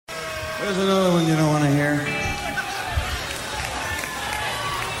There's another one you don't want to hear.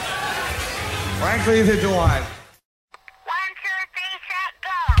 Frankly, neither do I. 1, 2, 3, set,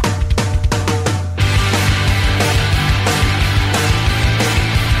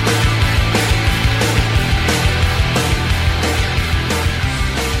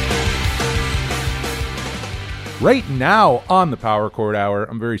 go! Right now on the Power Chord Hour,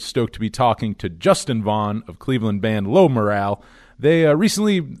 I'm very stoked to be talking to Justin Vaughn of Cleveland band Low Morale. They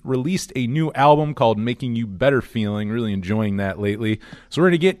recently released a new album called Making You Better Feeling. Really enjoying that lately. So we're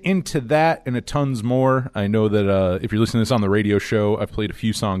going to get into that and a tons more. I know that if you're listening to this on the radio show, I've played a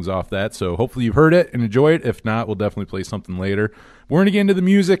few songs off that. So hopefully you've heard it and enjoy it. If not, we'll definitely play something later. We're going to get into the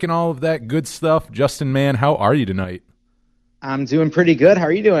music and all of that good stuff. Justin, man, how are you tonight? I'm doing pretty good. How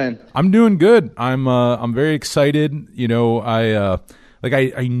are you doing? I'm doing good. I'm very excited. You know, I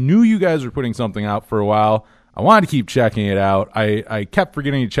knew you guys were putting something out for a while. I wanted to keep checking it out. I kept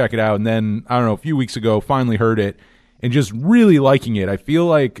forgetting to check it out, and then I don't know, a few weeks ago, finally heard it and just really liking it. I feel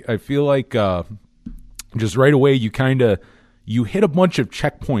like just right away you hit a bunch of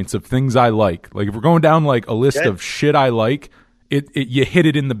checkpoints of things I like. Like if we're going down like a list of shit I like, you hit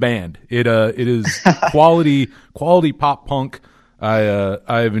it in the band. It is quality pop punk.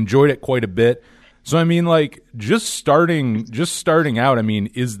 I've enjoyed it quite a bit. So I mean, like just starting out. I mean,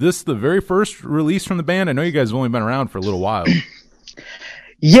 is this the very first release from the band? I know you guys have only been around for a little while.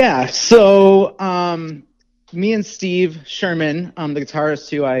 Yeah. So me and Steve Sherman, the guitarist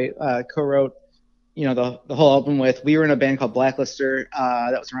who I co-wrote, the whole album with, we were in a band called Blacklister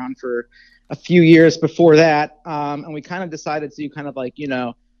that was around for a few years before that, and we kind of decided to do kind of like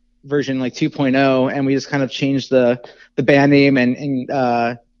version like 2.0, and we just kind of changed the band name and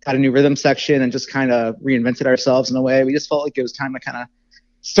got a new rhythm section and just kind of reinvented ourselves in a way. We just felt like it was time to kind of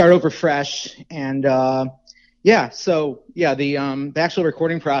start over fresh. And the actual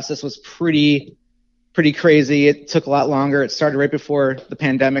recording process was pretty crazy. It took a lot longer. It started right before the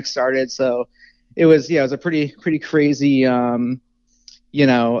pandemic started, so it was a pretty crazy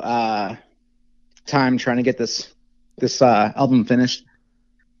time trying to get this album finished.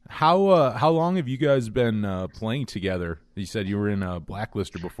 How long have you guys been playing together? You said you were in a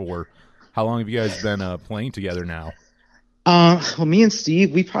Blacklister before. How long have you guys been playing together now? Well, me and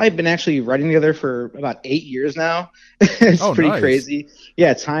Steve, we've probably been actually writing together for about 8 years now. It's pretty nice. crazy.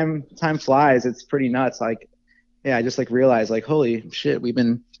 Yeah, time flies. It's pretty nuts. Like, yeah, I just realized holy shit, we've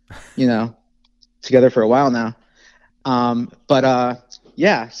been, together for a while now.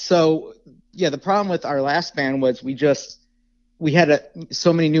 So the problem with our last band was we had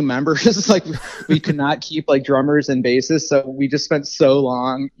so many new members. We could not keep drummers and bassists, so we just spent so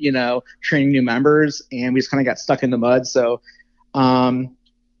long, training new members, and we just kind of got stuck in the mud. So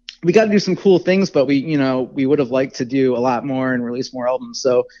we got to do some cool things, but we would have liked to do a lot more and release more albums.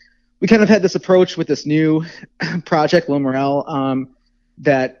 So we kind of had this approach with this new project, Low Morale,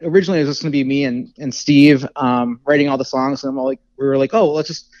 that originally was just going to be me and Steve writing all the songs, and we were like, oh, well, let's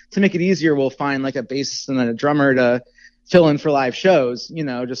just, to make it easier, we'll find a bassist and then a drummer to fill in for live shows,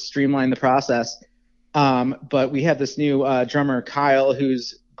 just streamline the process. But we have this new drummer, Kyle,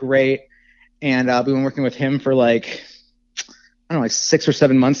 who's great. And we've been working with him for 6 or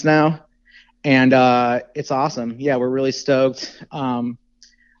 7 months now. And it's awesome. Yeah, we're really stoked. We have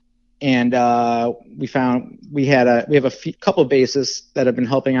a couple of bassists that have been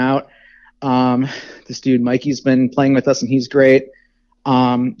helping out. This dude, Mikey's been playing with us, and he's great.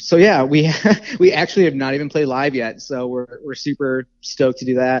 We actually have not even played live yet, so we're super stoked to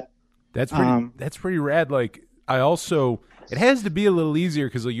do that. That's pretty rad. It has to be a little easier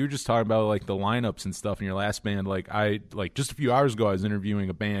because you were just talking about the lineups and stuff in your last band. Just a few hours ago I was interviewing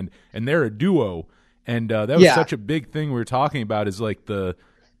a band, and they're a duo, and that was such a big thing we were talking about is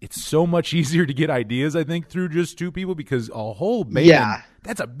it's so much easier to get ideas, I think, through just two people, because a whole band,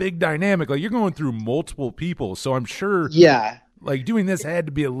 that's a big dynamic. You're going through multiple people, so I'm sure doing this had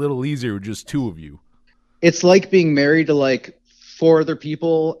to be a little easier with just two of you. It's like being married to 4 other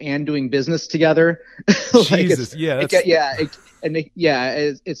people and doing business together. Jesus,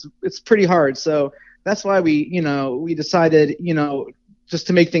 it's pretty hard. So that's why we decided, just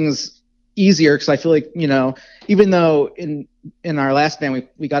to make things easier, because I feel even though in our last band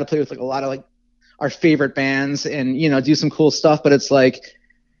we got to play with a lot of our favorite bands and do some cool stuff, but it's let's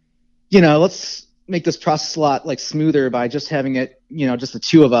make this process a lot smoother by just having it just the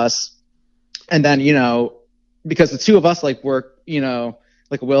two of us. And then because the two of us work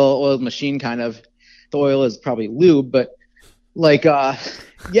like a well-oiled machine, kind of. The oil is probably lube, but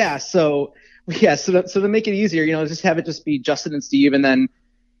so to make it easier, just have it just be Justin and Steve, and then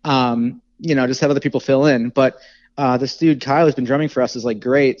just have other people fill in. But this dude Kyle who's been drumming for us is like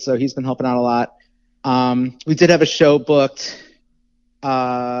great, so he's been helping out a lot. We did have a show booked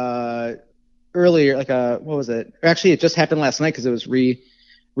earlier, like what was it? Actually, it just happened last night because it was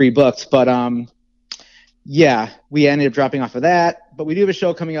rebooked. But yeah, we ended up dropping off of that. But we do have a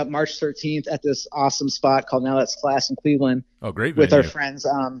show coming up March 13th at this awesome spot called Now That's Class in Cleveland. Oh, great! With venue. our friends.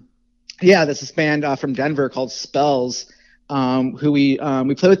 Yeah, there's this band from Denver called Spells, who we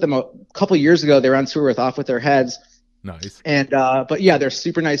played with them a couple years ago. They were on tour with Off With Their Heads. Nice. And but yeah, they're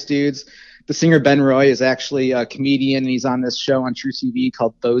super nice dudes. The singer Ben Roy is actually a comedian, and he's on this show on True TV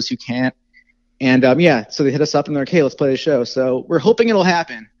called Those Who Can't. And yeah, so they hit us up and they're like, "Hey, let's play the show." So we're hoping it'll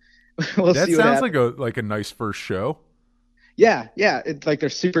happen. We'll that see what sounds happens. like a nice first show. Yeah. It's like they're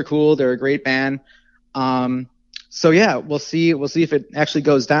super cool. They're a great band. So yeah, we'll see if it actually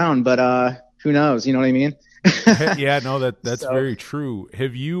goes down. But who knows? You know what I mean? Yeah, no, that's So- very true.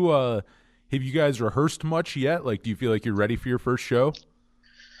 Have you guys rehearsed much yet? Like, do you feel like you're ready for your first show?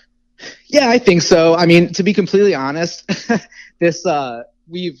 Yeah, I think so. I mean, to be completely honest, these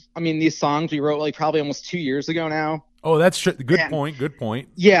songs we wrote like probably almost 2 years ago now. Oh, that's good And- point. Good point.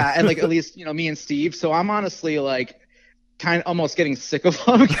 Yeah, and like at least me and Steve. So I'm honestly like kind of almost getting sick of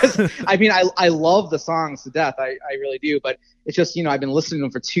them because I mean I love the songs to death. I really do, but it's just I've been listening to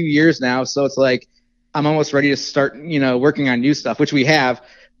them for 2 years now, so it's like I'm almost ready to start working on new stuff, which we have.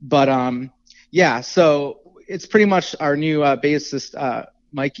 But yeah, so it's pretty much our new bassist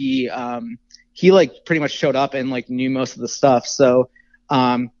Mikey. He like pretty much showed up and like knew most of the stuff. So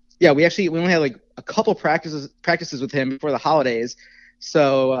yeah, we only had like a couple practices with him before the holidays.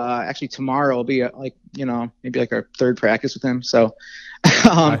 So actually tomorrow will be like maybe like our third practice with him. So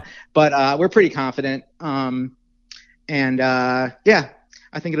but we're pretty confident. And yeah,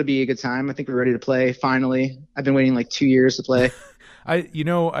 I think it'll be a good time. I think we're ready to play finally. I've been waiting like 2 years to play. I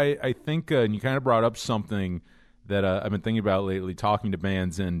think and you kind of brought up something that I've been thinking about lately, talking to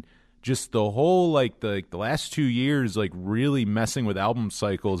bands, and just the whole like the last 2 years, like really messing with album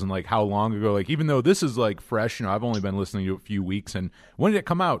cycles and like how long ago, like even though this is like fresh, I've only been listening to it a few weeks. And when did it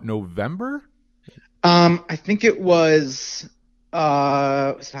come out? November? I think it was it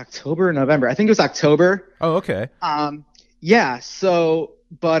October or November? I think it was October. Oh, okay. Yeah. So,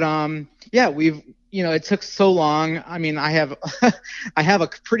 but yeah, it took so long. I mean, I have I have a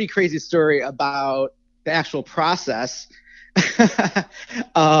pretty crazy story about the actual process.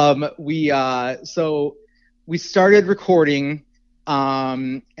 We started recording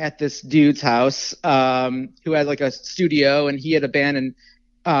at this dude's house who had like a studio, and he had a band,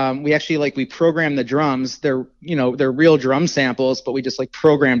 and we actually we programmed the drums. They're real drum samples, but we just like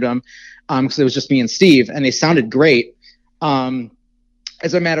programmed them because it was just me and Steve, and they sounded great.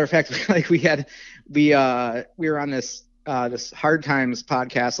 As a matter of fact, like we were on this Hard Times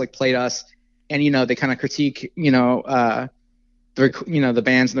podcast, like played us, and they kind of critique the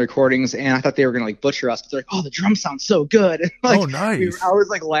bands and the recordings, and I thought they were gonna like butcher us, but they're like, "Oh, the drums sound so good." And, like, oh, nice. I was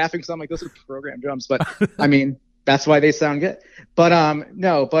like laughing because I'm like, those are programmed drums, but I mean that's why they sound good. But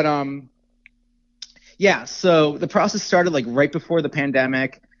yeah. So the process started like right before the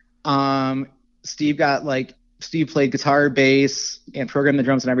pandemic. Steve played guitar, bass, and programmed the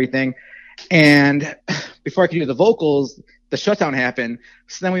drums and everything. And before I could do the vocals, the shutdown happened.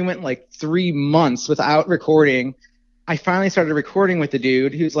 So then we went like 3 months without recording. I finally started recording with the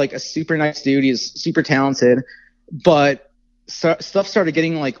dude who's like a super nice dude. He's super talented, but stuff started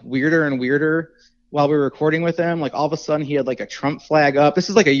getting like weirder and weirder while we were recording with him. Like all of a sudden he had like a Trump flag up. This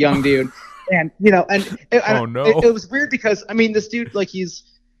is like a young dude. And, Oh, no. It was weird because, I mean, this dude, like he's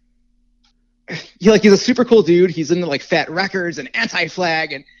a super cool dude. He's into like Fat Records and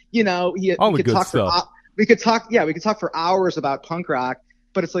Anti-Flag, and all the good stuff. We could talk for hours about punk rock,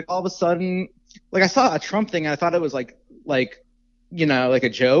 but it's like all of a sudden, like I saw a Trump thing and I thought it was like a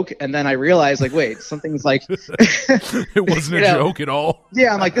joke, and then I realized like, wait, something's like It wasn't a joke at all.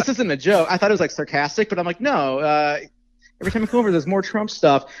 Yeah, I'm like, this isn't a joke. I thought it was like sarcastic, but I'm like, no. Every time I come over, there's more Trump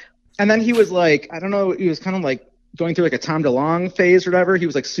stuff. And then he was like, I don't know, he was kind of like going through like a Tom DeLonge phase or whatever. He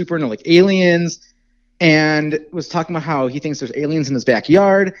was like super into like aliens, and was talking about how he thinks there's aliens in his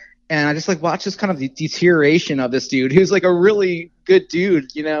backyard. And I just like watched this kind of deterioration of this dude who's like a really good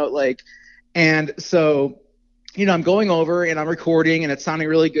dude, and so, I'm going over and I'm recording and it's sounding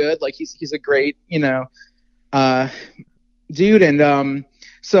really good. Like he's a great, dude. And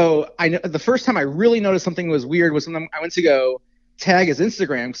so I know the first time I really noticed something was weird was when I went to go tag his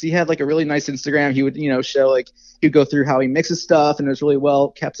Instagram, because he had like a really nice Instagram. He would, show like he'd go through how he mixes stuff, and it was really well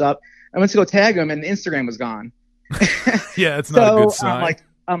kept up. I went to go tag him and the Instagram was gone. Yeah, it's not a good So sign.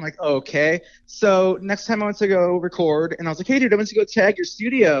 I'm like, okay. So next time I went to go record, and I was like, hey, dude, I went to go tag your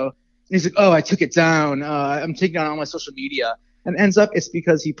studio. he's like, oh, I took it down. I'm taking down all my social media. And ends up it's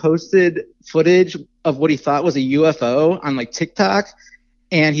because he posted footage of what he thought was a UFO on like TikTok,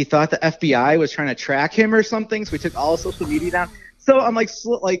 and he thought the FBI was trying to track him or something. So he took all his social media down. So I'm like,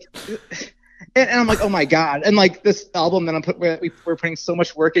 and I'm like, oh my God. And like this album that we're putting so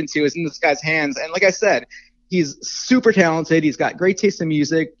much work into is in this guy's hands. And like I said, he's super talented. He's got great taste in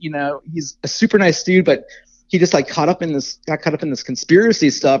music. You know, he's a super nice dude, but he just like got caught up in this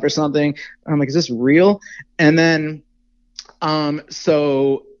conspiracy stuff or something. And I'm like, is this real? And then,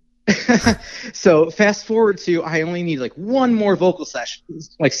 so fast forward to, I only need like one more vocal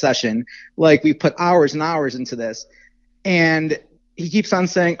session. Like we put hours and hours into this, and he keeps on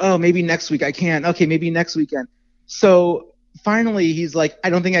saying, oh, maybe next week I can. Okay, maybe next weekend. So finally he's like, I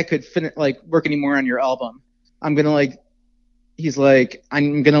don't think I could work anymore on your album. I'm gonna I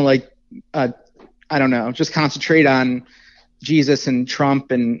don't know, just concentrate on Jesus and Trump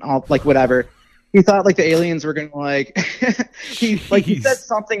and all, like, whatever. He thought like the aliens were gonna he said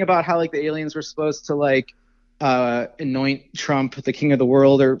something about how like the aliens were supposed to anoint Trump the king of the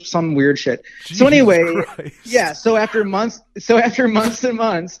world or some weird shit. Jesus so anyway, Christ. yeah. So after months and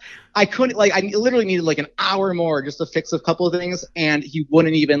months, I couldn't I literally needed like an hour more just to fix a couple of things, and he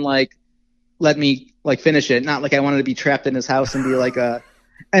wouldn't even let me finish it. Not like I wanted to be trapped in his house and be like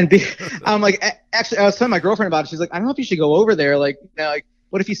I'm like, actually, I was telling my girlfriend about it. She's like, I don't know if you should go over there.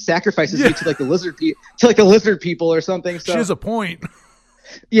 What if he sacrifices you to the lizard people or something? So she has a point.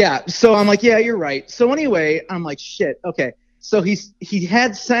 Yeah. So I'm like, yeah, you're right. So anyway, I'm like, shit. Okay. So he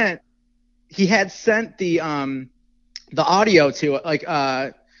had sent the audio to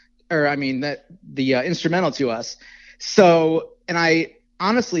the instrumental to us. So, and I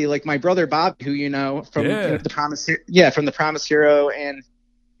honestly, like my brother Bob, who you know from the Promise Hero and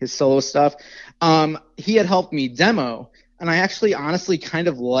his solo stuff, he had helped me demo. And I actually honestly kind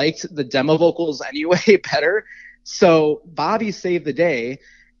of liked the demo vocals anyway better. So Bobby saved the day,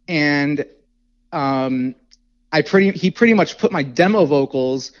 and he pretty much put my demo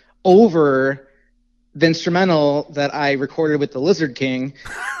vocals over the instrumental that I recorded with the Lizard King,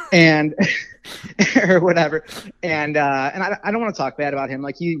 and or whatever. And I don't want to talk bad about him.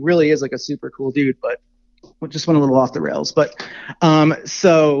 Like, he really is like a super cool dude, but just went a little off the rails. But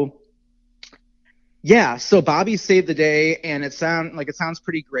so Bobby saved the day, and it sounds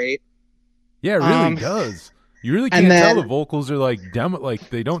pretty great. Yeah, it really does. You really can't tell the vocals are like demo, like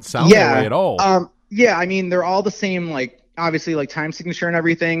they don't sound that way at all. Yeah, I mean they're all the same, like obviously like time signature and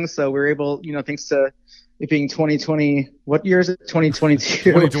everything. So we're able, thanks to it being 2020. What year is it?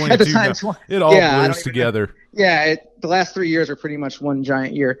 2022. 2022. At the time, it all blurs together. Yeah, the last 3 years are pretty much one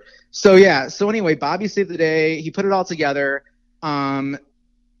giant year. So yeah. So anyway, Bobby saved the day. He put it all together. And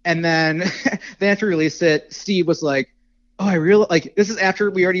then after we released it, Steve was like, "Oh, I realize this is after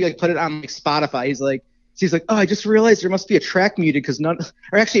we already put it on Spotify." He's like, "Oh, I just realized there must be a track muted because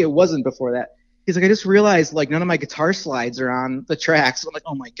actually it wasn't before that." He's like, "I just realized none of my guitar slides are on the tracks." So I'm like,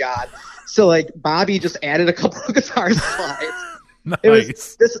 "Oh my God!" So Bobby just added a couple of guitar slides. Nice. It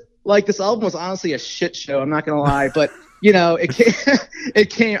was this album was honestly a shit show. I'm not gonna lie, but it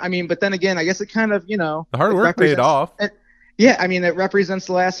came. I mean, but then again, I guess it kind of the hard work paid off. Yeah, I mean, it represents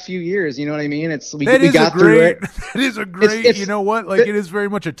the last few years. You know what I mean? We got through it. That is a great. You know what? It is very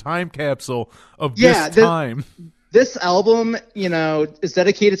much a time capsule of this time. This album, is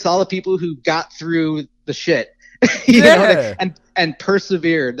dedicated to all the people who got through the shit, and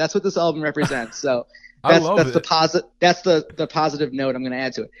persevered. That's what this album represents. So that's the positive note I'm going to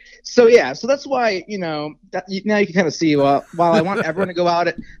add to it. So yeah, so that's why now you can kind of see while I want everyone to go out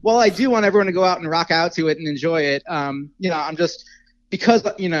I do want everyone to go out and rock out to it and enjoy it. I'm just because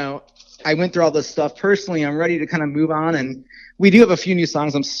I went through all this stuff personally. I'm ready to kind of move on, and we do have a few new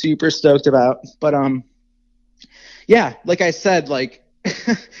songs I'm super stoked about. But yeah, like I said, like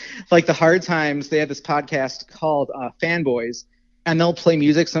the Hard Times, they have this podcast called Fanboys. And they'll play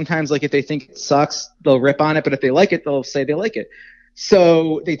music sometimes, like if they think it sucks, they'll rip on it. But if they like it, they'll say they like it.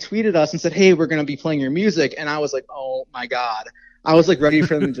 So they tweeted us and said, "Hey, we're going to be playing your music." And I was like, oh my God. I was ready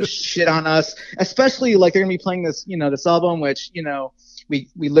for them to just shit on us, especially they're going to be playing this, this album, which, we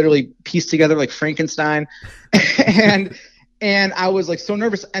literally pieced together like Frankenstein. and I was so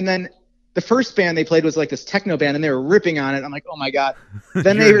nervous. And then the first band they played was this techno band, and they were ripping on it. I'm like, oh my God.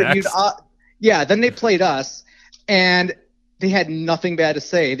 Then they reviewed, then they played us, and they had nothing bad to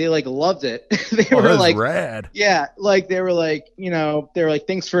say. They loved it. They were rad. Yeah, they were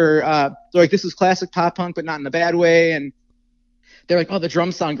thanks for this is classic pop punk, but not in a bad way. And they're like, oh, the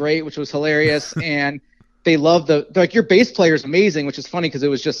drums sound great, which was hilarious. And they love your bass player is amazing, which is funny because it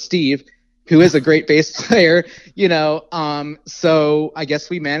was just Steve. who is a great bass player, you know. So I guess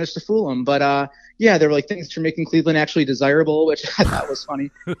we managed to fool them. But yeah, there were like things for making Cleveland actually desirable, which I thought was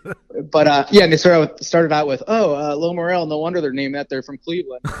funny. But yeah, and they started out with, Low Morale, no wonder they're named that, they're from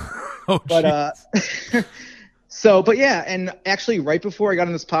Cleveland. But so, but yeah, and actually right before I got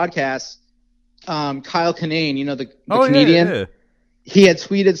on this podcast, Kyle Kinane, you know, the comedian, yeah. he had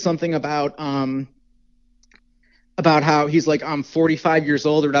tweeted something about how he's like, I'm 45 years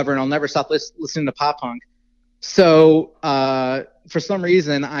old or whatever, and I'll never stop listening to pop punk. So for some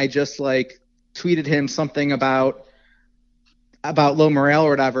reason, I just like tweeted him something about Low Morale or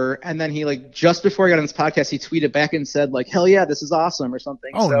whatever, and then he like just before I got on this podcast, he tweeted back and said like, hell yeah, this is awesome or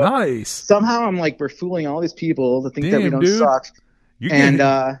something. Oh, so nice. Somehow I'm like, we're fooling all these people to think that we don't suck.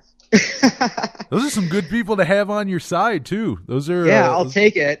 Those are some good people to have on your side too. Those are I'll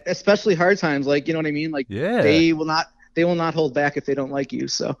take it, especially hard times. Like, you know what I mean? Like, they will not hold back if they don't like you.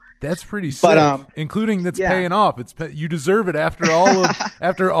 So that's pretty sick. But, including that's paying off. You deserve it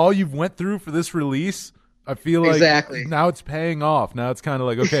after all you've went through for this release. I feel like now it's paying off. Now it's kind of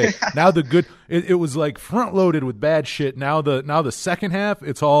like, okay, now the good. It was like front loaded with bad shit. Now the second half,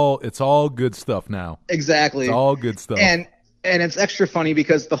 it's all good stuff now. Exactly, it's all good stuff. And it's extra funny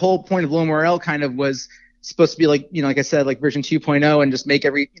because the whole point of Low Morale kind of was supposed to be like, you know, like I said, like version 2.0, and just make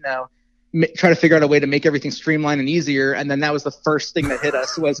try to figure out a way to make everything streamlined and easier. And then that was the first thing that hit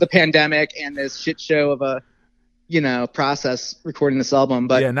us was the pandemic and this shit show of a, you know, process recording this album.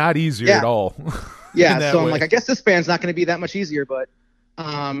 But yeah, not easier at all. Yeah, so I'm like, I guess this band's not going to be that much easier, but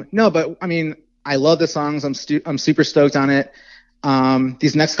no, but I mean, I love the songs. I'm super stoked on it.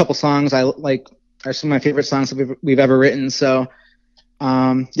 These next couple songs I like are some of my favorite songs that we've ever written. So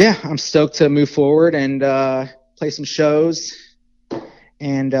yeah, I'm stoked to move forward and play some shows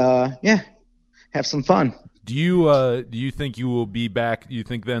and yeah, have some fun. Do you think you will be back? Do you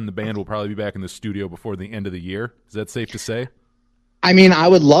think then the band will probably be back in the studio before the end of the year? Is that safe to say? I mean, I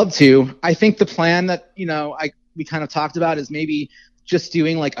would love to. I think the plan that, you know, we kind of talked about is maybe just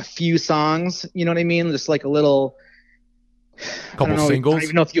doing like a few songs, you know what I mean? Just like a little couple singles. I don't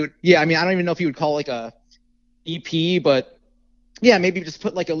even know if you would, I mean, I don't even know if you would call it like a EP, but yeah, maybe just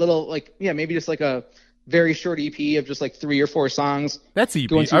put like a little, like, maybe just like a very short EP of just like 3 or 4 songs. That's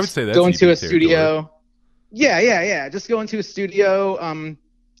EP. I would say that's going EP to a territory. Studio. Yeah. Just go into a studio,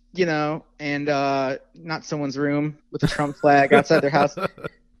 you know, and not someone's room with a Trump flag outside their house. But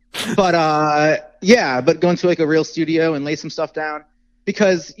but go into like a real studio and lay some stuff down,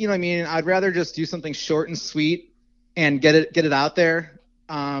 because, you know what I mean, I'd rather just do something short and sweet and get it out there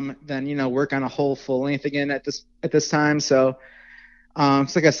than, you know, work on a whole full length again at this time. So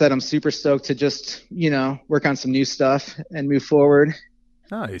like I said, I'm super stoked to just, you know, work on some new stuff and move forward.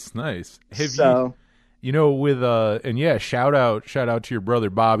 Nice. You know, with and yeah, shout out to your brother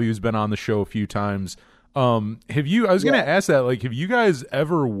Bobby, who's been on the show a few times. Have you? I was gonna ask that. Like, have you guys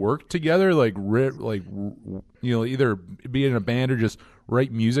ever worked together? Like, you know, either be in a band or just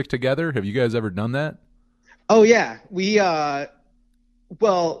write music together. Have you guys ever done that? Oh yeah, we.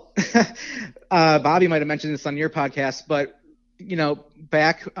 Well, Bobby might have mentioned this on your podcast, but you know,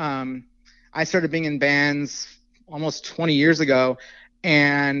 back I started being in bands almost 20 years ago.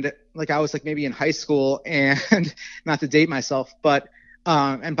 And like I was like maybe in high school, and not to date myself, but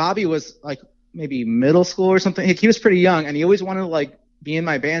and Bobby was like maybe middle school or something. He was pretty young, and he always wanted to like be in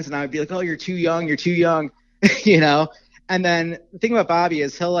my bands, and I would be like, oh, you're too young, you know. And then the thing about Bobby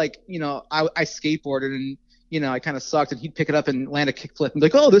is he'll like, you know, I skateboarded and, you know, I kind of sucked, and he'd pick it up and land a kickflip and be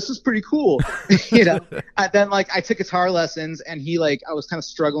like, oh, this is pretty cool, you know. And then like I took guitar lessons, and he like I was kind of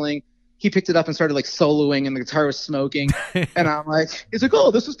struggling. He picked it up and started like soloing, and the guitar was smoking. And I'm like, he's like, oh,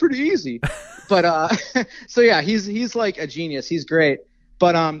 this is pretty easy. But so yeah, he's like a genius. He's great.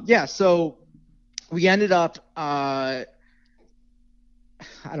 But yeah, so we ended up I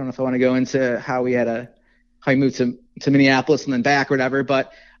don't know if I want to go into how we moved to Minneapolis and then back or whatever,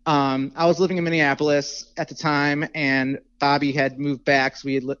 but I was living in Minneapolis at the time, and Bobby had moved back, so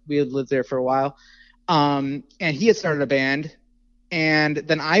we had lived there for a while. And he had started a band. And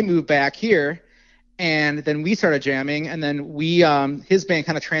then I moved back here, and then we started jamming, and then his band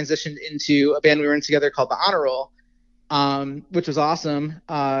kind of transitioned into a band we were in together called the Honor Roll, which was awesome.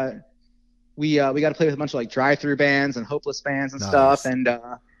 We got to play with a bunch of like drive-through bands and hopeless bands and stuff, and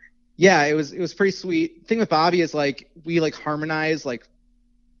yeah, it was pretty sweet. The thing with Bobby is like we like harmonize like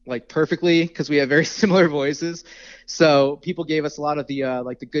perfectly because we have very similar voices, so people gave us a lot of the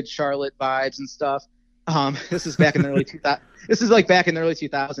like the Good Charlotte vibes and stuff. This is back in the early 2000s. This is like back in the early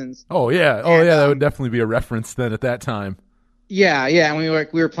 2000s. Oh yeah, that would definitely be a reference then at that time. Yeah, and we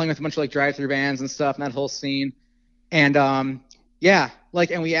were playing with a bunch of like drive-through bands and stuff, and that whole scene. And Yeah,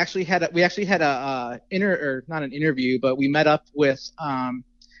 like, and we actually had a or not an interview, but we met up with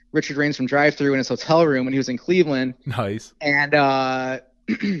Richard Rains from Drive Thru in his hotel room when he was in Cleveland, Nice. and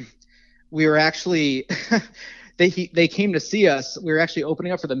we were actually they came to see us. We were actually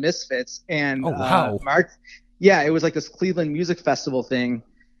opening up for the Misfits, and Oh, wow. Mark, yeah, it was like this Cleveland Music Festival thing,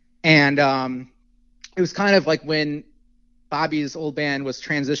 and it was kind of like when Bobby's old band was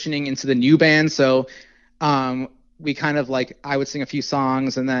transitioning into the new band, so we kind of like, I would sing a few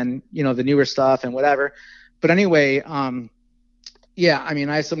songs and then, you know, the newer stuff and whatever. But anyway, yeah, I mean,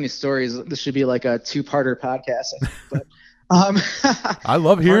 I have so many stories. This should be like a 2-parter podcast, I think. But I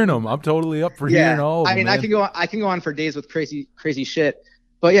love hearing them. I'm totally up for hearing all of them. I mean, man. I can go on for days with crazy shit.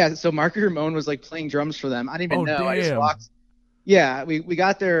 But yeah, so Marky Ramone was like playing drums for them. I didn't even know. Damn. I just walked. Yeah, we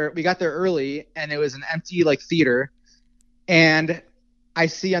got there early, and it was an empty like theater, and I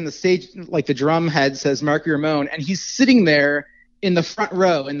see on the stage, like, the drum head says Marky Ramone, and he's sitting there in the front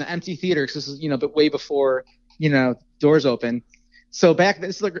row in the empty theater, because this is, you know, but way before, you know, doors open. So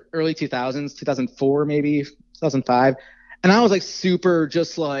this is like early 2000s, 2004 maybe, 2005. And I was like super,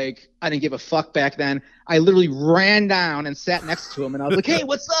 just like, I didn't give a fuck back then. I literally ran down and sat next to him, and I was like, hey,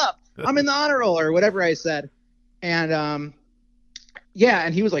 what's up? I'm in the honor roll, or whatever I said. And yeah,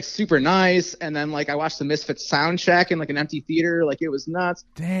 and he was like super nice. And then like I watched the Misfits sound check in like an empty theater. Like, it was nuts.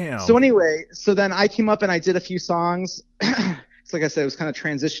 Damn. So anyway, so then I came up and I did a few songs. It's like I said, it was kind of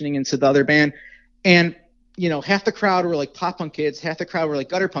transitioning into the other band. And, you know, half the crowd were like pop punk kids, half the crowd were like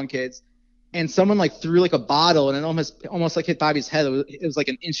gutter punk kids. And someone like threw like a bottle, and it almost like hit Bobby's head. It was like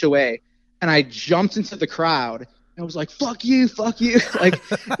an inch away. And I jumped into the crowd and was like, fuck you. Like,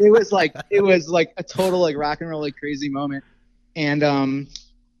 it was like a total like rock and roll, like crazy moment. And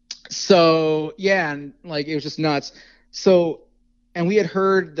so yeah, and like it was just nuts. So, and we had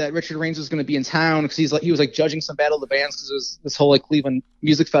heard that Richard Rains was going to be in town because he was like judging some Battle of the Bands, because it was this whole like Cleveland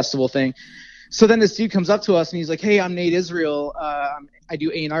Music Festival thing. So then this dude comes up to us and he's like, hey, I'm Nate Israel. I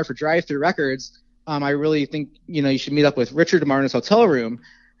do A&R for Drive Thru Records. I really think, you know, you should meet up with Richard tomorrow in his hotel room.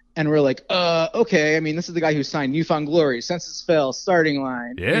 And we're like, okay. I mean, this is the guy who signed New Found Glory, Census Fail, Starting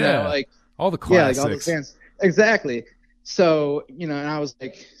Line. Yeah. You know, like all the classics. Yeah, like all the bands. Exactly. So, you know, and I was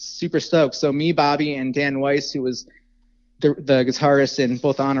like super stoked. So me, Bobby, and Dan Weiss, who was the guitarist in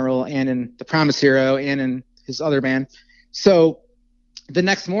both Honor Roll and in The Promise Hero and in his other band. So the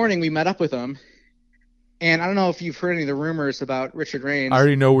next morning we met up with him. And I don't know if you've heard any of the rumors about Richard Rains. I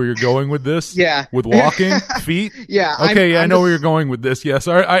already know where you're going with this. Yeah. With walking feet. Yeah. Okay. I know where you're going with this. Yes.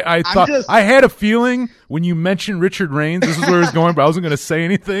 I thought I had a feeling when you mentioned Richard Rains, this is where it's going, but I wasn't going to say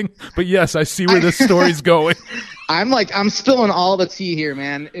anything. But yes, I see where this story's going. I'm spilling all the tea here,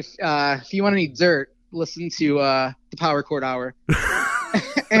 man. If you want any dirt, listen to the Power Chord Hour.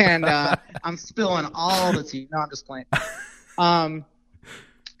 And I'm spilling all the tea. No, I'm just playing.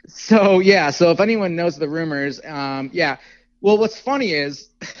 So yeah, so if anyone knows the rumors, yeah. Well, what's funny is,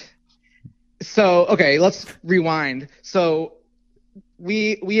 so okay, let's rewind. So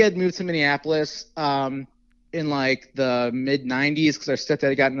we had moved to Minneapolis in like the mid '90s because our stepdad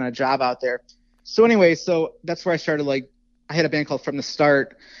had gotten a job out there. So anyway, so that's where I started. Like, I had a band called From the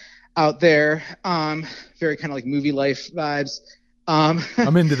Start out there. Very kind of like movie life vibes.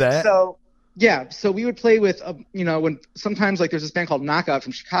 I'm into that. So. Yeah, so we would play with, you know, when sometimes like there's this band called Knockout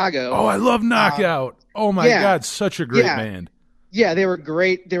from Chicago. Oh, I love Knockout. Oh my God, such a great band. Yeah, they were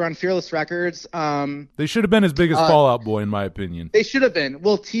great. They were on Fearless Records. They should have been as big as Fall Out Boy, in my opinion. They should have been.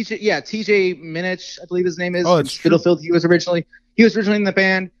 Well, TJ Minich, I believe his name is. Oh, it's Spitalfield. He was originally in the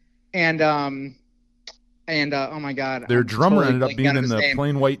band, and oh my God, their drummer ended up being in the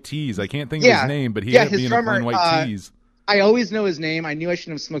Plain White Tees. I can't think of his name, but he ended up being in the Plain White Tees. I always know his name. I knew I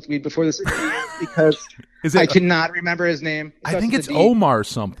shouldn't have smoked weed before this because I cannot remember his name. I think it's Omar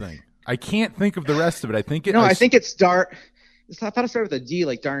something. I can't think of the rest of it. I think I think it's I thought it started with a D,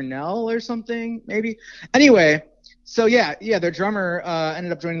 like Darnell or something, maybe. Anyway, so yeah, their drummer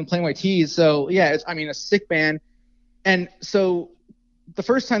ended up joining the Plain White Tees. So yeah, it's a sick band. And so the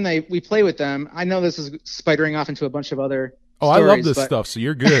first time we play with them, I know this is spidering off into a bunch of other. Oh, I love this stuff, so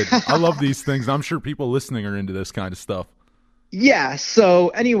you're good. I love these things. I'm sure people listening are into this kind of stuff. Yeah, so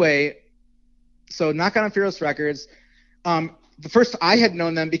anyway, Knock on Fearless Records. The first I had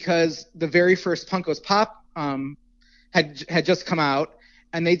known them because the very first Punk Goes Pop had just come out,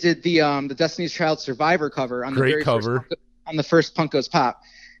 and they did the Destiny's Child Survivor cover on the first Punk Goes Pop.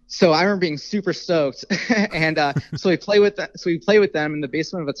 So I remember being super stoked, and so we play with them in the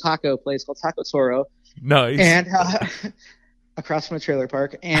basement of a taco place called Taco Toro. Nice. And across from a trailer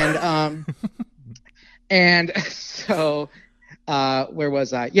park, and and so where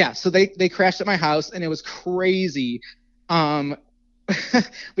was I? Yeah, so they crashed at my house, and it was crazy.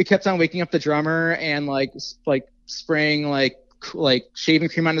 we kept on waking up the drummer and like spraying like shaving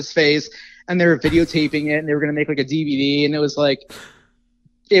cream on his face, and they were videotaping it, and they were gonna make like a DVD, and it was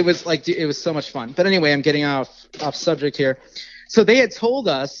so much fun. But anyway, I'm getting off subject here. So they had told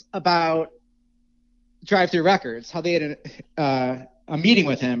us about Drive-Thru Records, how they had a meeting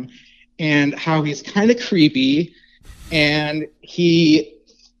with him, and how he's kind of creepy, and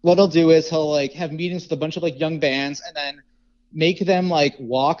what he'll do is he'll like have meetings with a bunch of like young bands and then make them like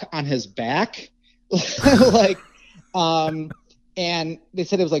walk on his back. Like, and they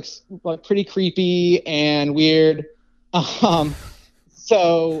said it was like pretty creepy and weird.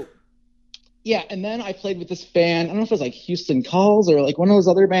 So yeah, and then I played with this band. I don't know if it was like Houston Calls or like one of those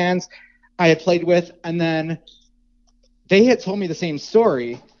other bands I had played with, and then they had told me the same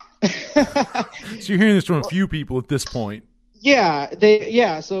story. So you're hearing this from a few people at this point.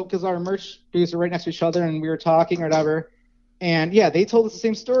 So because our merch booths were right next to each other and we were talking or whatever, and yeah, they told us the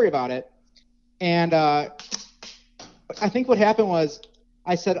same story about it. And I think what happened was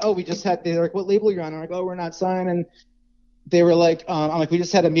I said, oh, they're like, what label you're on? I'm like, oh, we're not signed. And they were like, I'm like, we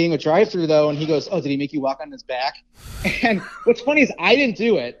just had a meeting with Drive-Thru though. And he goes, oh, did he make you walk on his back? And what's funny is I didn't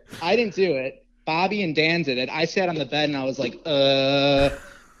do it. Bobby and Dan did it. I sat on the bed and I was like,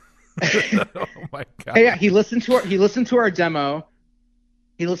 Oh my god! Yeah, he listened to our demo.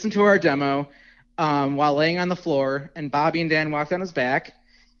 While laying on the floor, and Bobby and Dan walked on his back,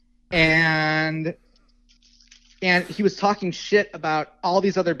 and he was talking shit about all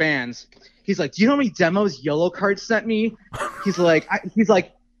these other bands. He's like, "Do you know how many demos Yellow Card sent me?" He's like,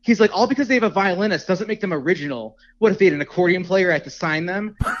 all because they have a violinist doesn't make them original. What if they had an accordion player? I had to sign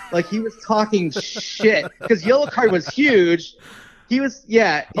them. Like he was talking shit because Yellow Card was huge. He was,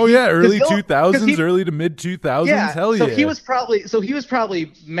 yeah. Early 2000s, early to mid 2000s. Yeah, hell yeah. So he was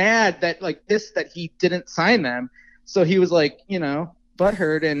probably mad that that he didn't sign them. So he was like,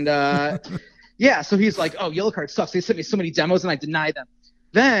 butthurt, and yeah. So he's like, oh, Yellow Card sucks. They sent me so many demos and I denied them.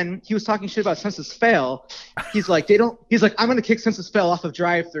 Then he was talking shit about Census Fail. He's like, I'm gonna kick Census Fail off of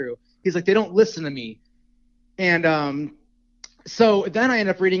Drive-Thru. He's like, they don't listen to me. And so then I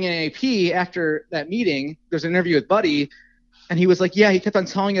ended up reading an AP after that meeting. There's an interview with Buddy. And he was like, yeah, he kept on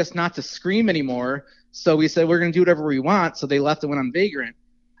telling us not to scream anymore. So we said, we're going to do whatever we want. So they left and went on Vagrant.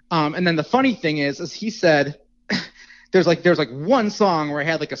 And then the funny thing is he said, there's one song where I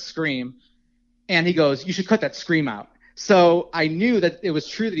had like a scream. And he goes, you should cut that scream out. So I knew that it was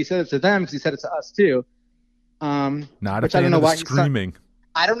true that he said it to them because he said it to us too. Not a fan of the screaming.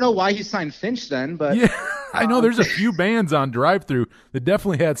 I don't know why he signed Finch then, but. Yeah, I know there's a few bands on Drive-Thru that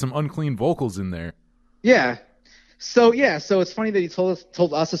definitely had some unclean vocals in there. Yeah. So it's funny that he told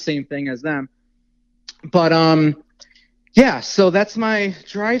us the same thing as them. But so that's my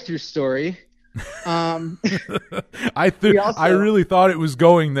Drive-Thru story. I really thought it was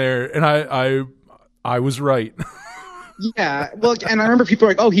going there, and I was right. Yeah, well, and I remember people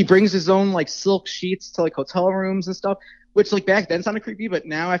were like, oh, he brings his own like silk sheets to like hotel rooms and stuff, which like back then sounded creepy, but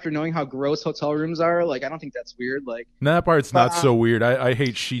now after knowing how gross hotel rooms are, like I don't think that's weird. Like that part's not so weird. I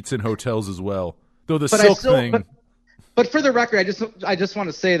hate sheets in hotels as well. Though the silk thing. But for the record, I just want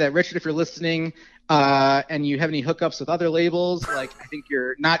to say that, Richard, if you're listening and you have any hookups with other labels, like I think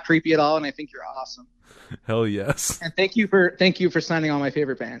you're not creepy at all, and I think you're awesome. Hell yes. And thank you for signing all my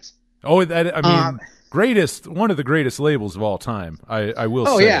favorite bands. Oh, one of the greatest labels of all time. I will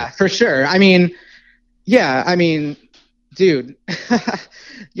say. Oh yeah, for sure. Dude.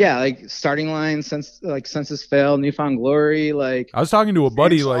 Yeah, like Starting Line, Census Fail, Newfound Glory, like I was talking to a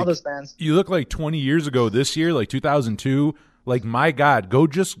buddy, all like those bands. You look like 20 years ago this year, like 2002, like my God, go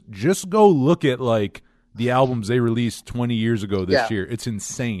just go look at like the albums they released 20 years ago this year. It's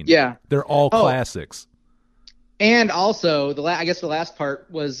insane. Yeah. They're all classics. And also the last part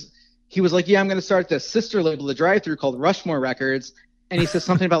was he was like, yeah, I'm going to start this sister label, the Drive-Thru, called Rushmore Records. And he said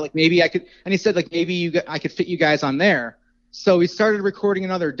something about like maybe I could, and he said like maybe I could fit you guys on there. So we started recording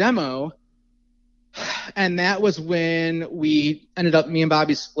another demo, and that was when me and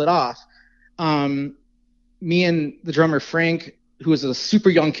Bobby split off. Me and the drummer Frank, who was a super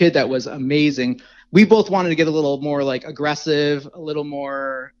young kid that was amazing, we both wanted to get a little more like aggressive, a little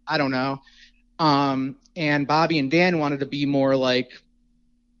more, I don't know. And Bobby and Dan wanted to be more like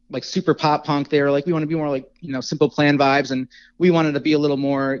super pop punk. They were like, we want to be more like, Simple Plan vibes, and we wanted to be a little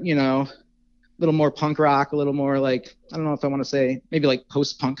more, a little more punk rock, a little more like, I don't know if I want to say maybe like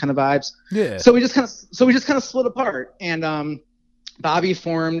post punk kind of vibes. Yeah. So we just kind of split apart, and Bobby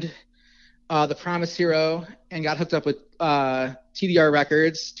formed the Promise Hero and got hooked up with TDR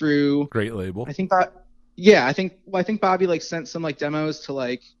Records through great label. I think Bobby like sent some like demos to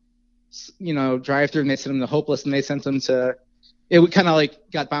like Drive-Thru, and they sent them to Hopeless, and they sent them to it kind of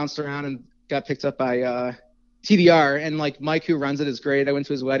like got bounced around and got picked up by TDR, and like Mike, who runs it, is great. I went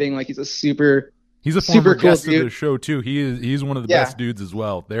to his wedding. Like, he's a former super cool guest dude. of the show too. He's one of the best dudes as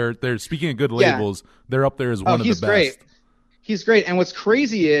well. They're speaking of good labels. They're up there as one of the best. Great. He's great. And what's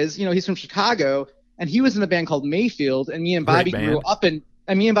crazy is, he's from Chicago, and he was in a band called Mayfield, and me and Bobby grew up in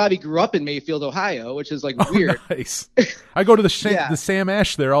Mayfield, Ohio, which is like weird. Nice. I go to the Sam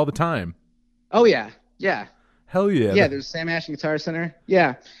Ash there all the time. Oh yeah. Hell yeah. Yeah, there's Sam Ash and Guitar Center.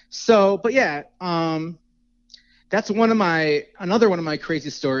 Yeah. So, but yeah, that's another one of my crazy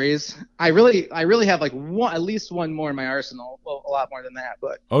stories. I really have like at least one more in my arsenal. Well, a lot more than that,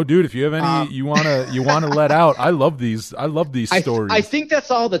 but. Oh, dude, if you have any you wanna let out, I love these stories. I think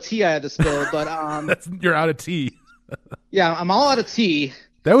that's all the tea I had to spill, but you're out of tea. Yeah, I'm all out of tea.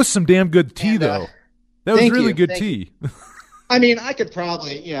 That was some damn good tea, though. That was really good tea. I mean, I could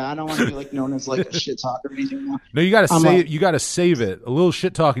probably, I don't want to be like known as like a shit talker or anything. No, you gotta save it. A little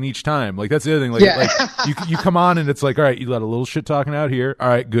shit talking each time. Like, that's the other thing. Like you come on and it's like, all right, you let a little shit talking out here. All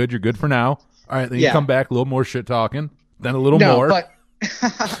right, good, you're good for now. All right, then you come back, a little more shit talking, then a little more.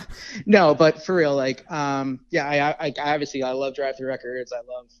 But for real, like, I obviously I love Drive Thru Records. I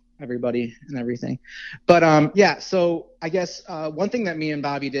love everybody and everything. But so I guess one thing that me and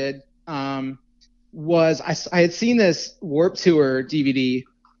Bobby did was I had seen this Warped Tour DVD,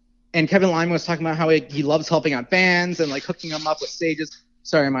 and Kevin Lyman was talking about how he loves helping out bands and like hooking them up with stages.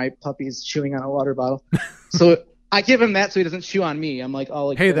 Sorry, my puppy's chewing on a water bottle. So I give him that so he doesn't chew on me. I'm like,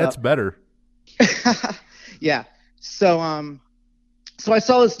 hey, that's better. Yeah. So I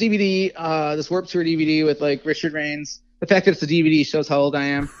saw this DVD, this Warped Tour DVD with like Richard Rains. The fact that it's a DVD shows how old I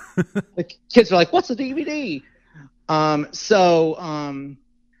am. The kids are like, "What's a DVD?"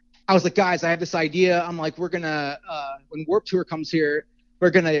 I was like, guys, I have this idea. I'm like, we're gonna when Warped Tour comes here,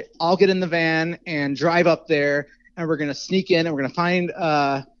 we're gonna all get in the van and drive up there, and we're gonna sneak in and we're gonna find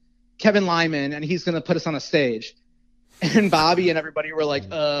Kevin Lyman, and he's gonna put us on a stage. And Bobby and everybody were like,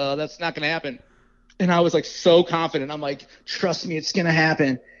 that's not gonna happen. And I was like so confident. I'm like, trust me, it's gonna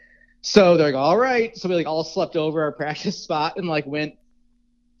happen. So they're like, all right. So we like all slept over our practice spot and like went.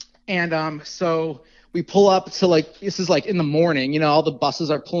 And so we pull up to like, this is like in the morning, all the buses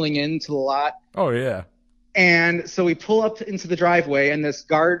are pulling into the lot. Oh yeah. And so we pull up into the driveway, and this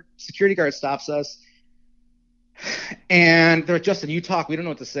security guard stops us. And they're like, Justin, you talk. We don't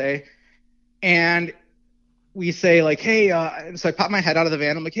know what to say. And we say like, hey, so I pop my head out of the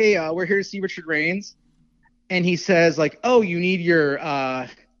van. I'm like, hey, we're here to see Richard Rains. And he says like, oh, you need your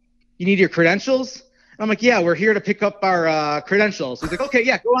credentials? And I'm like, yeah, we're here to pick up our credentials. He's like, okay,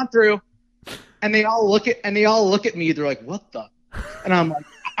 yeah, go on through. And they all look at me. They're like, what the? And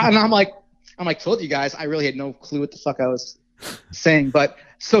I'm like, told you guys, I really had no clue what the fuck I was saying. But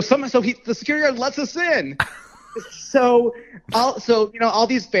the security guard lets us in. So all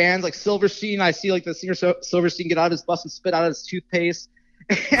these bands like Silverstein, I see like the singer Silverstein get out of his bus and spit out his toothpaste,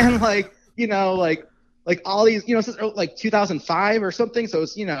 and like all these, this is like 2005 or something. So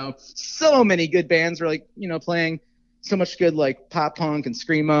it's, so many good bands were like, playing so much good like pop punk and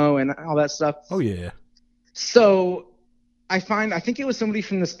screamo and all that stuff. Oh yeah. So I think it was somebody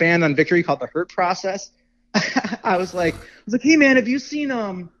from this band on Victory called The Hurt Process. I was like, hey man, have you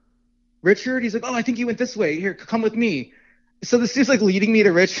seen Richard? He's like, oh, I think he went this way. Here, come with me. So this dude's like leading me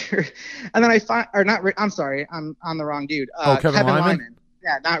to Richard, and then I'm sorry, I'm on the wrong dude. Kevin Lyman?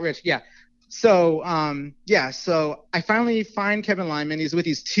 Yeah, not Rich. Yeah. So so I finally find Kevin Lyman. He's with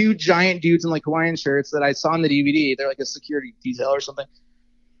these two giant dudes in like Hawaiian shirts that I saw in the DVD. They're like a security detail or something.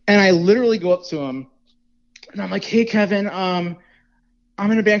 And I literally go up to him, and I'm like, hey Kevin, I'm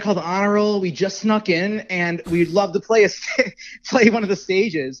in a band called The Honor Roll. We just snuck in, and we'd love to play one of the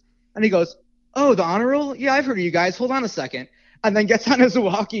stages. And he goes, oh, The Honor Roll? Yeah, I've heard of you guys. Hold on a second. And then gets on his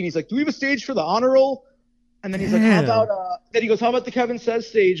walkie, and he's like, do we have a stage for The Honor Roll? And then he's like, how about the Kevin Says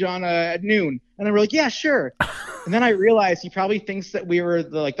stage on at noon? And then we're like, yeah, sure. And then I realized he probably thinks that we were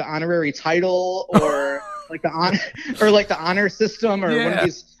the honorary title or like the honor system or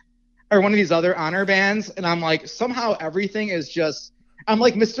one of these other honor bands. And I'm like, somehow everything is just, I'm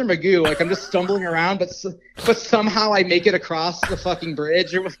like Mr. Magoo. Like I'm just stumbling around, but somehow I make it across the fucking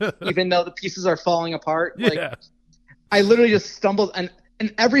bridge, even though the pieces are falling apart. Yeah. Like I literally just stumbled, and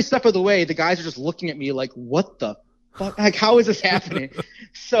every step of the way, the guys are just looking at me like, what the fuck? Like, how is this happening?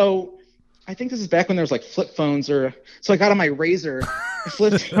 So I think this is back when there was like flip phones so I got on my Razor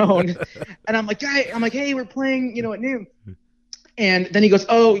flip phone, and I'm like, hey, we're playing, at noon. And then he goes,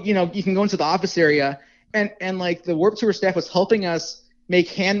 oh, you can go into the office area. And like the Warped Tour staff was helping us make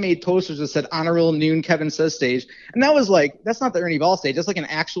handmade posters that said Honor Roll Noon Kevin Says stage. And that was like, that's not the Ernie Ball stage. That's like an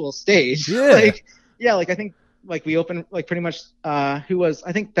actual stage. Yeah. Like I think like we opened like pretty much who was,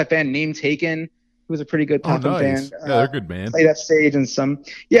 I think that band Name Taken, who was a pretty good pop nice. band. Yeah, they're a good band. Played that stage and some.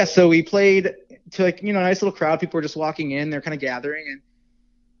 Yeah, so we played to like, you know, a nice little crowd. People were just walking in, they're kind of gathering. And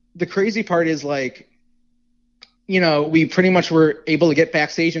the crazy part is like, you know, we pretty much were able to get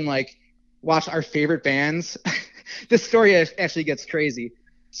backstage and like watch our favorite bands. This story actually gets crazy.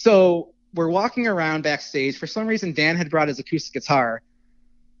 So we're walking around backstage. For some reason, Dan had brought his acoustic guitar.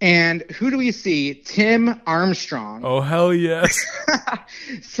 And who do we see? Tim Armstrong. Oh, hell yes.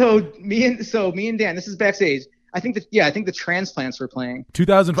 So me and Dan, this is backstage. I think the Transplants were playing.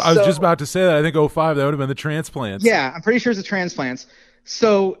 2005. I was just about to say that. I think 05, that would have been the Transplants. Yeah, I'm pretty sure it's the Transplants.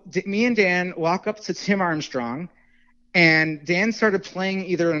 So me and Dan walk up to Tim Armstrong, and Dan started playing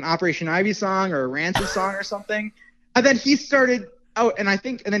either an Operation Ivy song or a Rancid song or something. And then he started out, and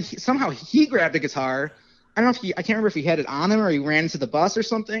then somehow he grabbed a guitar. I don't know I can't remember if he had it on him or he ran into the bus or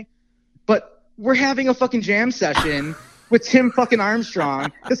something. But we're having a fucking jam session with Tim fucking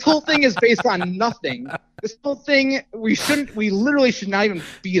Armstrong. This whole thing is based on nothing. This whole thing, we literally should not even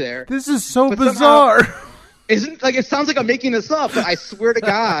be there. This is so bizarre. Isn't like, it sounds like I'm making this up, but I swear to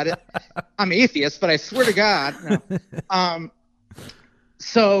God, I'm atheist, but I swear to God, no.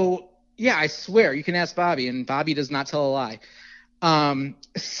 So yeah, I swear, you can ask Bobby, and Bobby does not tell a lie.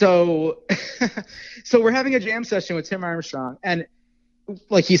 So we're having a jam session with Tim Armstrong, and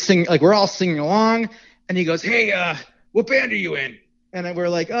like he's singing, like we're all singing along, and he goes, "Hey, what band are you in?" And then we're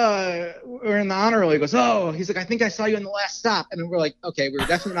like, we're in the honor roll. He goes, "Oh," he's like, "I think I saw you in The Last Stop." And then we're like, "Okay, we're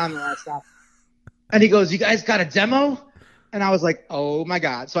definitely not in The Last Stop." And he goes, "You guys got a demo?" And I was like, "Oh my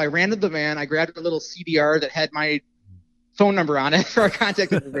God." So I ran to the van, I grabbed a little CDR that had my phone number on it for our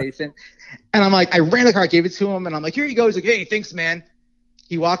contact information. And I'm like, I ran the car, gave it to him, and I'm like, "Here you go." He's like, "Hey, thanks, man."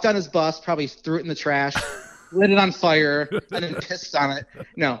 He walked on his bus, probably threw it in the trash, lit it on fire, and then pissed on it.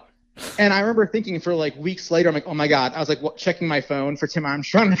 No. And I remember thinking for like weeks later, I'm like, "Oh my God." I was like, checking my phone for Tim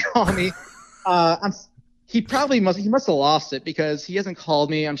Armstrong to call me. He must have lost it because he hasn't called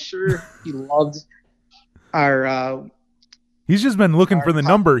me. I'm sure he loved our he's just been looking for the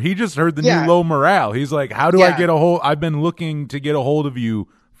number. He just heard the new Low Morale. He's like, "How do I get a hold? I've been looking to get a hold of you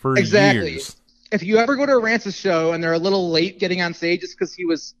for years." If you ever go to a Rancid show and they're a little late getting on stage, it's because he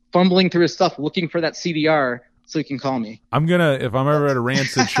was fumbling through his stuff looking for that CDR so he can call me. If I'm ever at a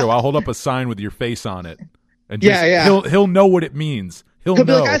Rancid show, I'll hold up a sign with your face on it. And just, he'll know what it means. He'll know.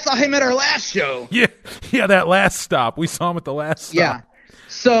 Be like, "I saw him at our last show." Yeah, that last stop. We saw him at the last stop. Yeah.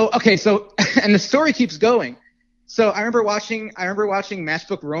 So and the story keeps going. So I remember watching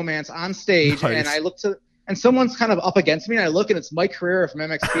Matchbook Romance on stage, nice. And I looked and someone's kind of up against me, and I look, and it's Mike Carrera from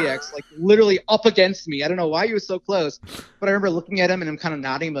MXPX, like literally up against me. I don't know why he was so close, but I remember looking at him and I'm kind of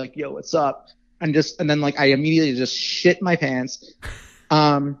nodding, like, "Yo, what's up?" And then like I immediately just shit my pants.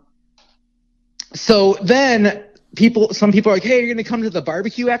 So then some people are like, "Hey, you're gonna come to the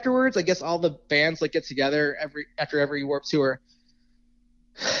barbecue afterwards?" I guess all the bands like get together after every Warped Tour.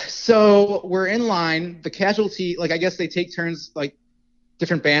 So we're in line. The Casualty, like I guess they take turns, like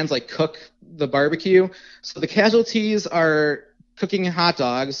different bands like cook the barbecue. So the Casualties are cooking hot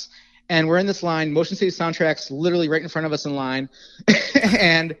dogs, and we're in this line. Motion City Soundtrack's literally right in front of us in line,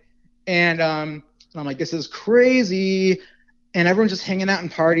 and I'm like, "This is crazy," and everyone's just hanging out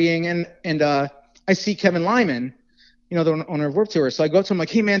and partying, and I see Kevin Lyman, you know, the owner of Warped Tour. So I go up to him like,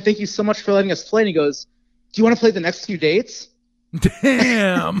 "Hey man, thank you so much for letting us play." And he goes, "Do you want to play the next few dates?"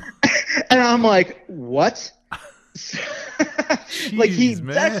 Damn. And I'm like, "What?" Jeez, like he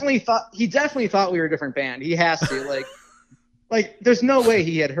man. definitely thought we were a different band. He has to like there's no way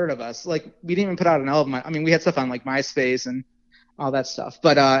he had heard of us. Like we didn't even put out an album. I mean, we had stuff on like MySpace and all that stuff,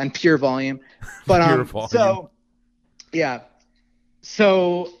 but and Pure Volume. But Pure Volume. So yeah.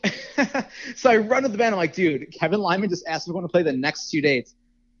 So I run to the band. I'm like, "Dude, Kevin Lyman just asked if we want to play the next 2 dates."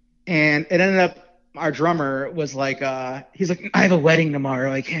 And it ended up, our drummer was like, he's like, "I have a wedding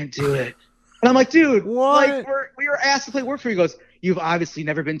tomorrow. I can't do it." And I'm like, "Dude, what?" Like, we were asked to play Warped Tour." He goes, "You've obviously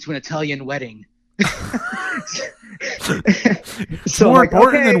never been to an Italian wedding." So more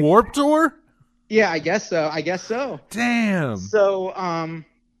important than Warped Tour? Yeah, I guess so. Damn. So, I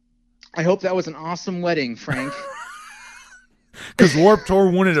hope that was an awesome wedding, Frank. Because Warped Tour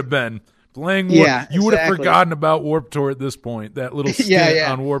wouldn't have been. Playing Warped, Yeah, you would have exactly. forgotten about Warped Tour at this point. That little stint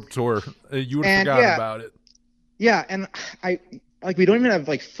on Warped Tour, you would have forgotten about it. Yeah, and we don't even have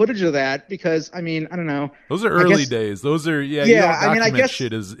like footage of that because I mean, I don't know. Those are early days. Those are you don't document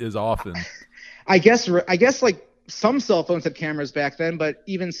shit as often. I guess like some cell phones had cameras back then, but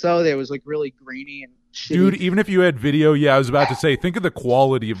even so, they was like really grainy and shitty. Dude, even if you had video, I was about to say, think of the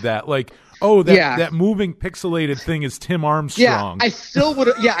quality of that. Like, oh, that moving pixelated thing is Tim Armstrong. I still would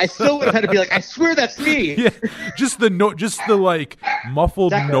have had to be like, I swear that's me. Yeah, just the like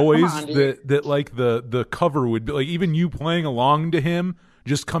muffled Decker, noise come on, that like the cover would be, like, even you playing along to him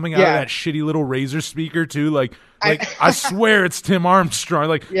just coming out of that shitty little Razor speaker too. Like I swear it's Tim Armstrong.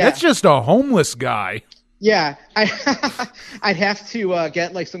 Like that's just a homeless guy. Yeah, I'd have to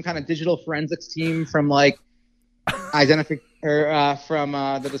get like some kind of digital forensics team from like from what's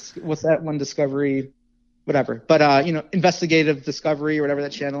that one, Discovery, whatever. But investigative Discovery or whatever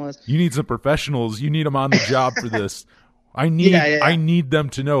that channel is. You need some professionals. You need them on the job for this. I need them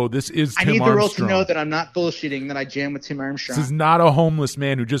to know this is Tim Armstrong. I need the world to know that I'm not bullshitting, that I jam with Tim Armstrong. This is not a homeless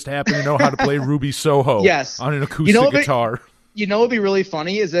man who just happened to know how to play Ruby Soho on an acoustic guitar. You know what would be really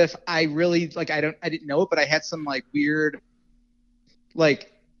funny is if I really I didn't know it, but I had some like weird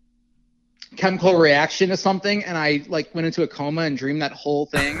like chemical reaction to something, and I like went into a coma and dreamed that whole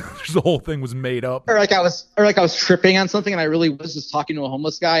thing. The whole thing was made up. Or I was tripping on something, and I really was just talking to a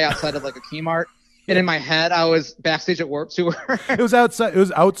homeless guy outside of like a Kmart. And in my head, I was backstage at Warped Tour. It was outside of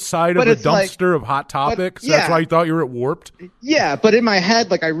a dumpster of Hot Topic. So that's why you thought you were at Warped. Yeah, but in my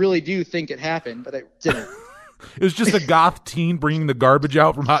head, like I really do think it happened, but it didn't. It was just a goth teen bringing the garbage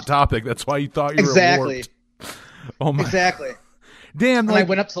out from Hot Topic. That's why you thought you were at Warped. Oh my! Exactly. Damn. And I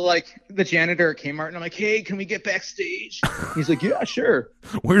went up to like the janitor at Kmart, and I'm like, "Hey, can we get backstage?" He's like, "Yeah, sure."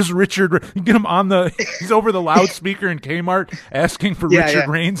 Where's Richard? You get him on he's over the loudspeaker in Kmart asking for Richard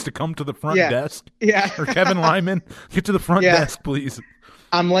Raines to come to the front desk. Yeah. Or Kevin Lyman, get to the front desk, please.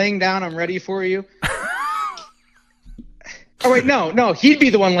 I'm laying down. I'm ready for you. Oh wait, no, he'd be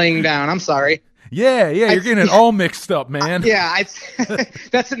the one laying down. I'm sorry. Yeah, you're getting it all mixed up, man.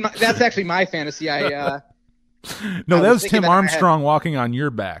 That's actually my fantasy. No, that was Tim Armstrong walking on your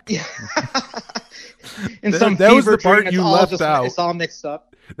back. Yeah. That was the part you left out. It's all mixed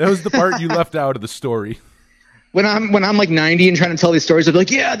up. That was the part you left out of the story. When I'm like 90 and trying to tell these stories, I'd be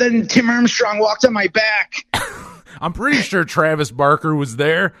like, yeah, then Tim Armstrong walked on my back. I'm pretty sure Travis Barker was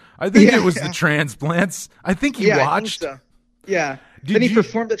there. I think it was the transplants. I think he watched. I think so. Yeah. Then he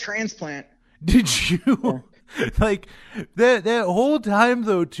performed the transplant. Did you like that whole time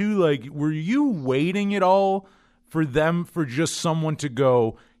though too? Like, were you waiting at all for just someone to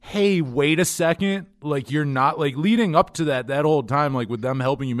go, "Hey, wait a second"? Like, you're not like leading up to that whole time, like with them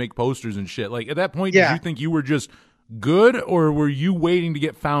helping you make posters and shit. Like at that point, did you think you were just good, or were you waiting to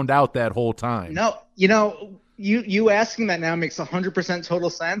get found out that whole time? No, you asking that now makes 100%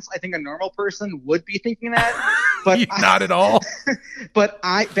 total sense. I think a normal person would be thinking that, but not at all. But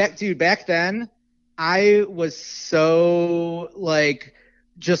back then, I was so like,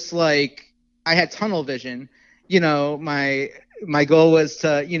 just like I had tunnel vision. My goal was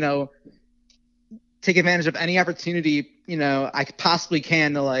to, take advantage of any opportunity, I possibly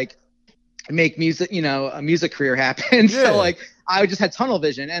can to like make music, a music career happen. Yeah. So like, I just had tunnel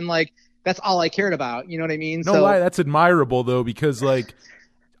vision, and like, that's all I cared about. You know what I mean? No lie, that's admirable though, because like,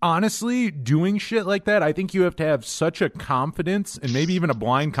 honestly, doing shit like that, I think you have to have such a confidence, and maybe even a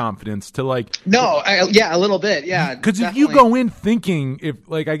blind confidence to like. A little bit, yeah. Because if you go in thinking,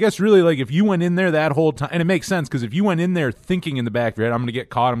 if you went in there that whole time, and it makes sense, because if you went in there thinking in the back of your head, I'm gonna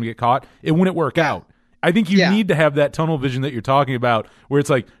get caught, it wouldn't work out. I think you need to have that tunnel vision that you're talking about, where it's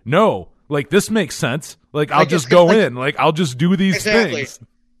like, no, like this makes sense. Like I'll just go in, like I'll just do these things.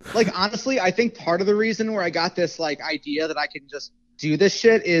 Like honestly, I think part of the reason where I got this like idea that I can just do this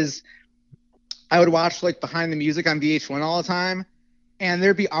shit is I would watch like Behind the Music on VH1 all the time, and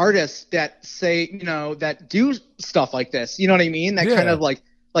there'd be artists that say, that do stuff like this. You know what I mean? That kind of like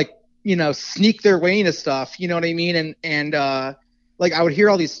sneak their way into stuff. You know what I mean? And like I would hear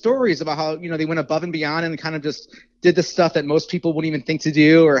all these stories about how they went above and beyond and kind of just did the stuff that most people wouldn't even think to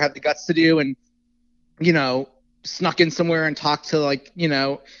do or have the guts to do, and snuck in somewhere and talked to like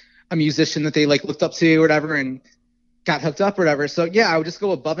a musician that they like looked up to or whatever, and got hooked up or whatever. So I would just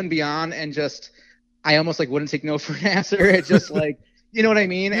go above and beyond, and I almost like wouldn't take no for an answer. It's just like, you know what I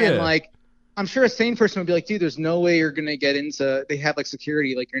mean? Yeah. And like, I'm sure a sane person would be like, dude, there's no way you're going to get into, they have like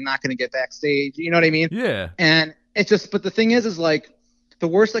security, like you're not going to get backstage. You know what I mean? Yeah. And it's just, but the thing is like, the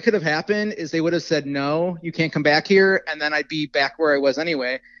worst that could have happened is they would have said, no, you can't come back here. And then I'd be back where I was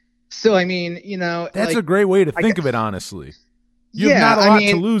anyway. So, I mean, that's like, a great way to think of it, honestly. You have not a lot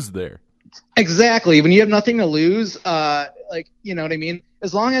to lose there. Exactly. When you have nothing to lose, like, you know what I mean?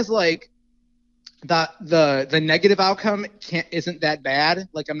 As long as like the negative outcome isn't that bad,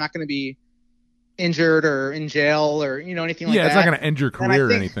 like I'm not going to be injured or in jail or anything like that. Yeah, it's not going to end your And I career or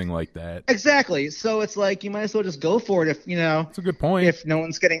think- anything like that. Exactly. So it's like you might as well just go for it if That's a good point. if no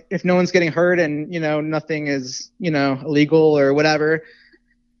one's getting hurt and nothing is illegal or whatever.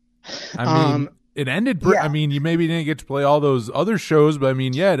 I mean, it ended. I mean, you maybe didn't get to play all those other shows, but I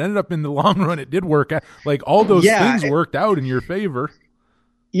mean, yeah, it ended up in the long run. It did work out. Like all those things worked out in your favor.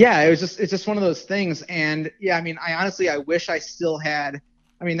 Yeah, it's just one of those things. And yeah, I mean, I wish I still had.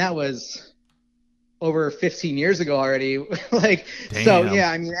 I mean, that was over 15 years ago already. Like, Damn. So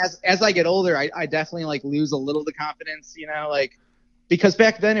yeah, I mean, as I get older, I definitely like lose a little the confidence, like, because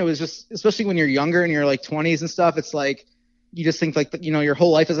back then it was just, especially when you're younger and you're like 20s and stuff, it's like, you just think like, your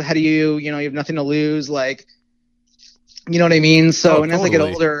whole life is ahead of you, you have nothing to lose. Like, you know what I mean? So, and as I get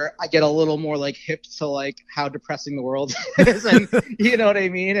older, I get a little more like hip to like how depressing the world is. And you know what I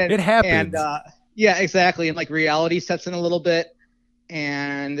mean? And it happens. And, yeah, exactly. And like reality sets in a little bit,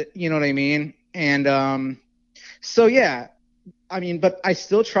 and you know what I mean? And so yeah, I mean, but I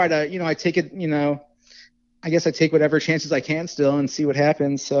still try to, I take it, I guess I take whatever chances I can still and see what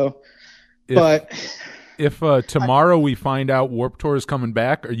happens. So, if tomorrow we find out Warped Tour is coming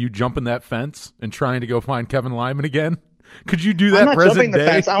back, are you jumping that fence and trying to go find Kevin Lyman again? Could you do that? I'm not jumping the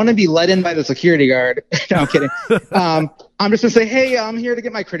fence. I want to be let in by the security guard. No, I'm kidding. I'm just gonna say, hey, I'm here to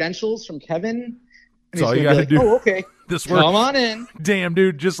get my credentials from Kevin. That's all you got to do. Oh, okay. This works. Come on in. Damn,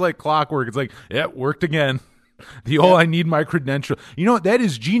 dude, just like clockwork. It's like, yeah, worked again. I need my credential. You know what? That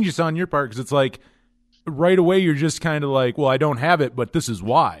is genius on your part, because it's like right away you're just kind of like, well, I don't have it, but this is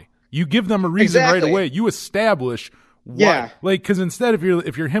why. You give them a reason right away. You establish why. Yeah. Like, because instead, if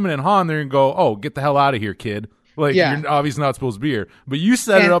you're him and Han, they're gonna go, oh, get the hell out of here, kid. Like, you're obviously not supposed to be here. But you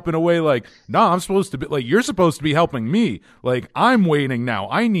set it up in a way like, no, I'm supposed to be, like, you're supposed to be helping me. Like, I'm waiting now.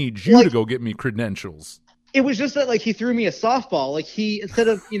 I need you to go get me credentials. It was just that, like, he threw me a softball. Like, he, instead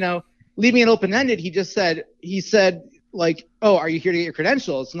of, leaving it open-ended, he said, like, oh, are you here to get your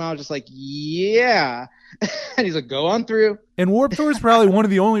credentials? And I was just like, yeah. And he's like, go on through. And Warped Tour is probably one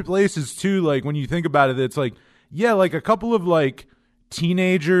of the only places, too, like, when you think about it, it's like, yeah, like a couple of, like,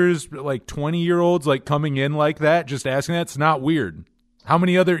 teenagers, like 20-year-olds, like coming in like that, just asking that, it's not weird. How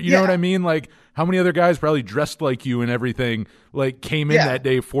many other, you know what I mean? Like, how many other guys probably dressed like you and everything, like came in that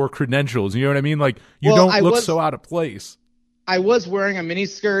day for credentials? You know what I mean? Like, you don't look so out of place. I was wearing a mini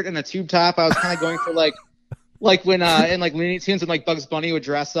skirt and a tube top. I was kind of going for like when in like Looney Tunes and like Bugs Bunny would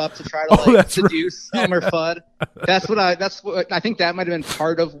dress up to try to seduce Elmer Fudd. That's what I think that might have been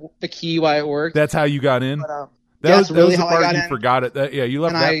part of the key why it worked. That's how you got in. But, that was really the how part I got you in. forgot it. You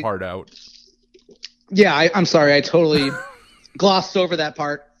left that part out. Yeah, I'm sorry. I totally glossed over that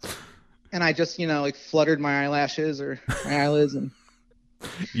part. And I just, like fluttered my eyelashes or my eyelids. And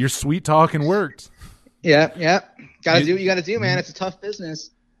your sweet talking worked. Yeah. Got to do what you got to do, man. It's a tough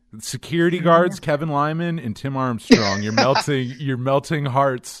business. Security guards, Kevin Lyman and Tim Armstrong. You're melting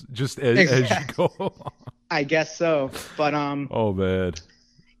hearts just as you go along. I guess so. But oh man.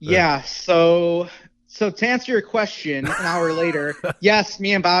 Yeah, so to answer your question, an hour later, yes,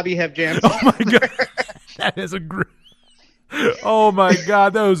 me and Bobby have jammed. Oh my god, that is a great. Oh my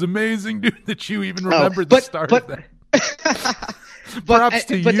god, that was amazing, dude. That you even remembered the start of that. Props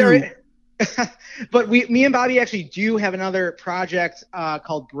to you. But me and Bobby actually do have another project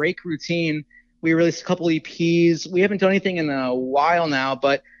called Break Routine. We released a couple EPs. We haven't done anything in a while now,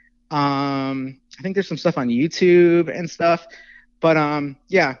 but I think there's some stuff on YouTube and stuff. But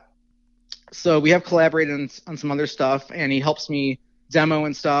yeah. So we have collaborated on some other stuff, and he helps me demo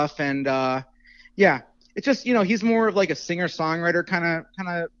and stuff. And yeah, it's just he's more of like a singer-songwriter kind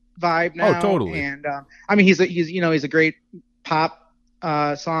of vibe now. Oh, totally. And I mean, he's a great pop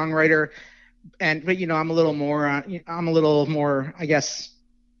songwriter, but I'm a little more I guess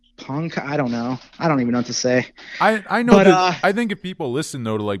punk. I don't know. I don't even know what to say. I know, but I think if people listen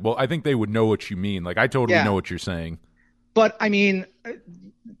though to like, well, I think they would know what you mean. Like, I totally know what you're saying. But I mean,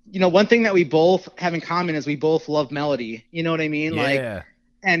 one thing that we both have in common is we both love melody. You know what I mean? Yeah. Like,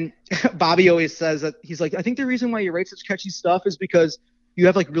 and Bobby always says that he's like, I think the reason why you write such catchy stuff is because you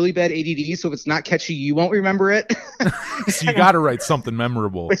have like really bad ADD. So if it's not catchy, you won't remember it. So you got to write something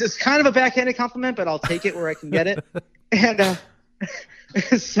memorable. Which is kind of a backhanded compliment, but I'll take it where I can get it. And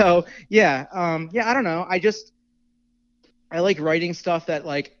so, yeah. I don't know. I like writing stuff that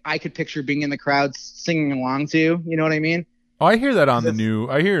like I could picture being in the crowd singing along to. You know what I mean? Oh, I hear that on the new.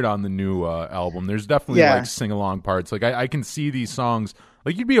 I hear it on the new album. There's definitely like sing along parts. Like I can see these songs.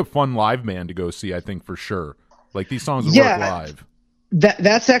 Like you'd be a fun live band to go see. I think for sure. Like these songs would work live.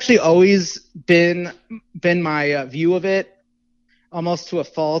 That's actually always been my view of it, almost to a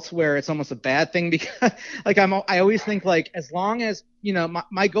fault where it's almost a bad thing because like I always think like as long as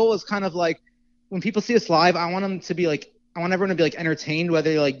my goal is kind of like when people see us live, I want everyone to be like entertained, whether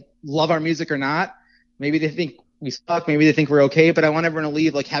they like love our music or not. Maybe they think we suck, maybe they think we're okay, but I want everyone to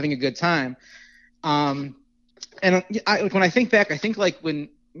leave like having a good time. And when I think back, I think like when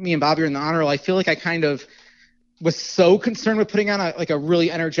me and Bobby were in the honor roll, I feel like I kind of was so concerned with putting on a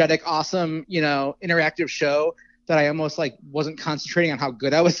really energetic, awesome, interactive show that I almost like wasn't concentrating on how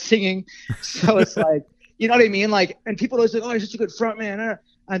good I was singing. So it's like, you know what I mean? Like, and people always like, oh, he's such a good front man.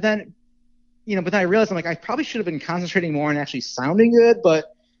 And then, but then I realized I'm like, I probably should have been concentrating more on actually sounding good,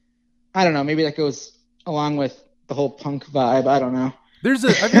 but I don't know. Maybe that goes along with the whole punk vibe. I don't know. I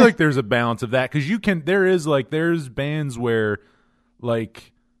feel like there's a balance of that, because there's bands where,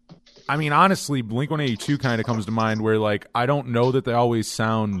 like, I mean, honestly, Blink-182 kind of comes to mind, where like I don't know that they always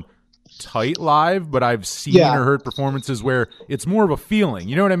sound tight live, but I've seen or heard performances where it's more of a feeling.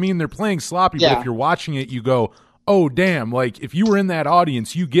 You know what I mean? They're playing sloppy, but if you're watching it, you go, oh damn! Like if you were in that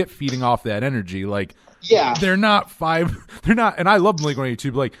audience, you get feeding off that energy. Like, they're not, and I love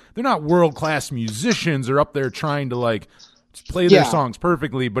Blink-182, but like they're not world-class musicians or up there trying to like play their songs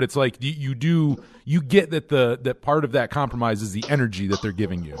perfectly, but it's like you get that part of that compromise is the energy that they're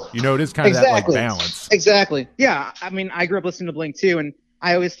giving you. It is kind of that like balance. Exactly. Yeah. I mean, I grew up listening to Blink too, and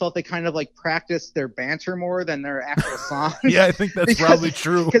I always felt they kind of like practiced their banter more than their actual songs. Yeah, I think that's probably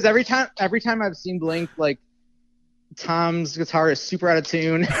true. Because every time I've seen Blink, like Tom's guitar is super out of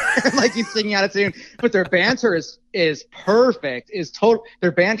tune, like he's singing out of tune, but their banter is perfect.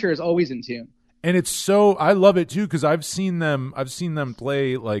 Their banter is always in tune. And it's so, I love it too, because I've seen them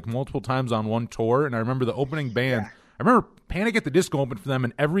play like multiple times on one tour, and I remember the opening band. I remember Panic at the Disco opened for them,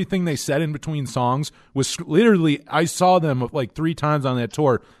 and everything they said in between songs was literally, I saw them like 3 times on that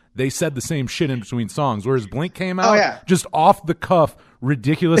tour. They said the same shit in between songs, whereas Blink came out just off the cuff,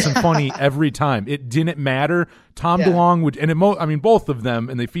 ridiculous and funny every time. It didn't matter. Tom DeLonge would, and both of them,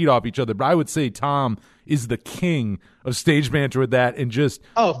 and they feed off each other, but I would say Tom is the king of stage banter with that, and just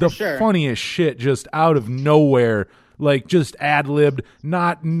funniest shit just out of nowhere, like just ad-libbed,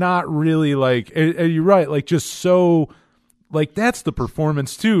 not really like, and you're right, like just so, like that's the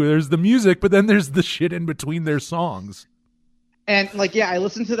performance too. There's the music, but then there's the shit in between their songs. And like, I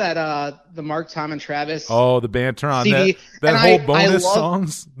listened to that the Mark, Tom, and Travis. Oh, the banter on CD, that whole bonus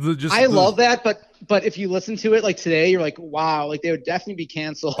songs. I love that, but if you listen to it like today, you're like, wow, like they would definitely be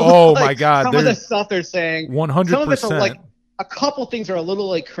canceled. Oh like, my god, some of the stuff they're saying, 100%. Some of it's like a couple things are a little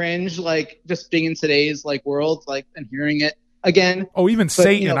like cringe, like just being in today's like world, like and hearing it again. Oh, even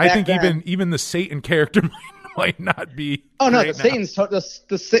Satan. I think even the Satan character might not be. Oh no,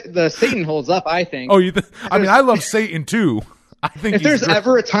 the Satan holds up, I think. Oh, I love Satan too. I think if there's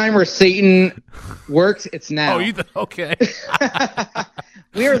ever a time where Satan works, it's now. Oh, okay.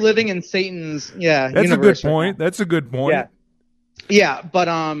 We are living in Satan's That's universe. A good point. That's a good point. Yeah, but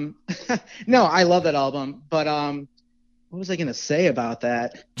no, I love that album. But what was I gonna say about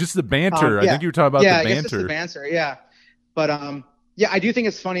that? Just the banter. I think you were talking about the banter. Yeah, I guess just the banter. Yeah, but I do think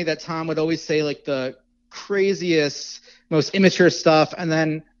it's funny that Tom would always say like the craziest, most immature stuff, and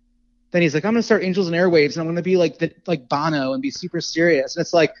then he's like, I'm going to start Angels and Airwaves, and I'm going to be like Bono and be super serious. And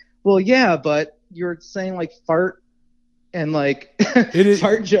it's like, well, yeah, but you're saying like fart and like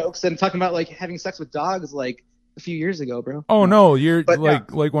fart jokes and talking about like having sex with dogs like a few years ago, bro. Oh no, you're like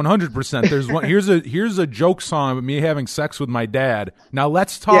 100%. There's one. Here's a joke song about me having sex with my dad. Now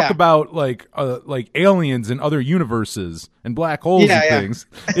let's talk about like aliens and other universes and black holes and things.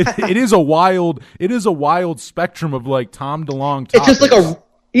 It is a wild spectrum of like Tom DeLonge topics. It's just like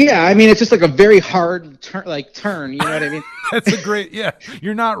it's just like a very hard turn. You know what I mean? That's a great. Yeah,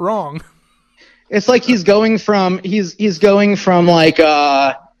 you're not wrong. It's like he's going from like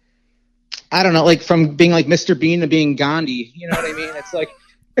I don't know, like from being like Mr. Bean to being Gandhi. You know what I mean? It's like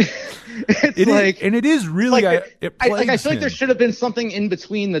it is really. I feel like there should have been something in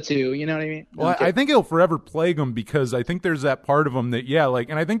between the two. You know what I mean? Well, I think it'll forever plague him, because I think there's that part of him that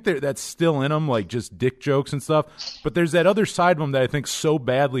and I think that's still in him, like just dick jokes and stuff. But there's that other side of him that I think so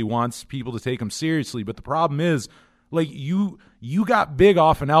badly wants people to take him seriously. But the problem is, like you got big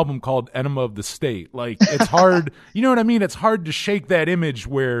off an album called Enema of the State. Like it's hard, you know what I mean? It's hard to shake that image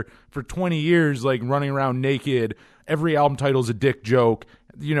where for 20 years, like running around naked, every album title is a dick joke.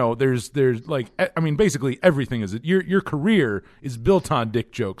 There's like, I mean, basically everything is your career is built on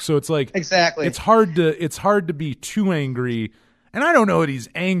dick jokes. So it's like, exactly, it's hard to be too angry. And I don't know that he's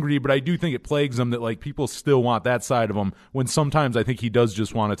angry, but I do think it plagues him that like people still want that side of him, when sometimes I think he does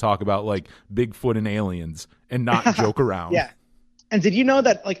just want to talk about like Bigfoot and aliens and not joke around. Yeah. And did you know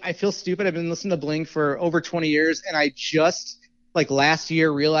that like I feel stupid? I've been listening to Blink for over 20 years, and I just like last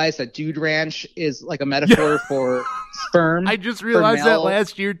year realized that Dude Ranch is like a metaphor for sperm. I just realized that male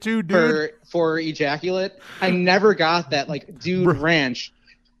last year too, dude. For ejaculate. I never got that, like, dude ranch.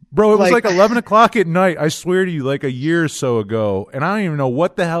 Bro, it was like- like 11 o'clock at night, I swear to you, like a year or so ago, and I don't even know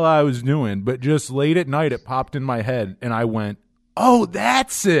what the hell I was doing, but just late at night it popped in my head, and I went, oh,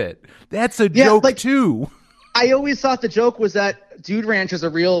 that's it. That's a joke, like, too. I always thought the joke was that dude ranch is a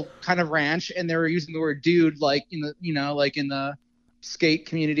real kind of ranch, and they were using the word dude, like, in the, you know, like in the skate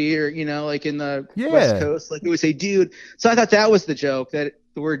community, or, you know, like in the West Coast, like they would say dude. So I thought that was the joke, that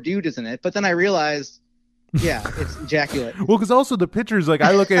the word dude is in it. But then I realized, yeah, it's ejaculate. Well, because also the pictures, like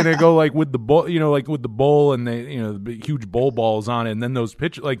I look at it and go like with the bowl, you know, like with the bowl and the, you know, the big, huge bowl balls on it, and then those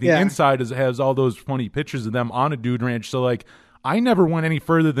pictures, like the inside has all those funny pictures of them on a dude ranch. So like I never went any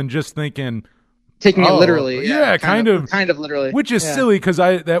further than just thinking, taking it literally. Yeah, kind of literally. Which is silly, because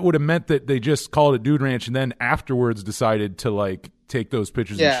that would have meant that they just called it dude ranch and then afterwards decided to like take those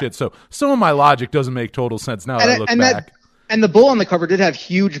pictures and shit. So some of my logic doesn't make total sense now that I look back. And the bull on the cover did have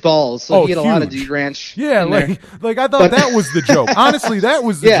huge balls, so he had a lot of dude ranch. Yeah, like I thought that was the joke. Honestly, that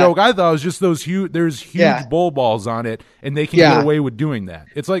was the joke. I thought it was just those huge. There's huge bull balls on it, and they can get away with doing that.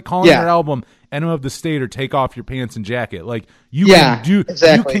 It's like calling their album "Enema of the State" or "Take Off Your Pants and Jacket." Like you can do,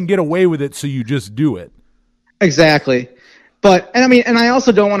 you can get away with it, so you just do it. Exactly. But and I mean, and I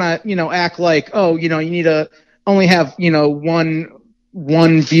also don't want to, you know, act like, oh, you know, you need to only have, you know,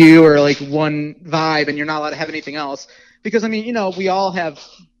 one view or like one vibe, and you're not allowed to have anything else. Because, I mean, you know, we all have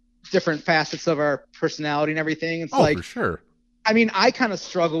different facets of our personality and everything. It's like, for sure. I mean, I kind of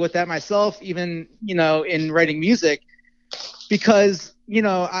struggle with that myself, even, you know, in writing music, because, you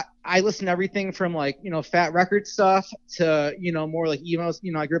know, I listen to everything from like, you know, fat record stuff to, you know, more like emo.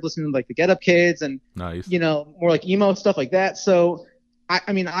 You know, I grew up listening to like the Get Up Kids and, you know, more like emo stuff like that. So,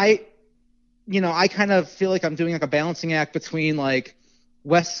 I mean, you know, I kind of feel like I'm doing like a balancing act between like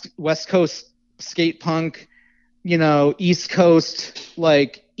West Coast skate punk, you know, East Coast,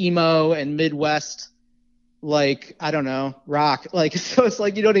 like emo, and Midwest, like, I don't know, rock. Like, so it's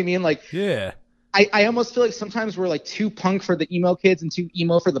like, you know what I mean? Like, yeah. I almost feel like sometimes we're like too punk for the emo kids and too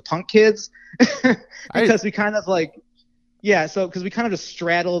emo for the punk kids because we kind of like, so because we kind of just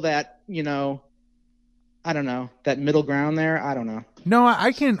straddle that, you know, I don't know, that middle ground there. I don't know. No,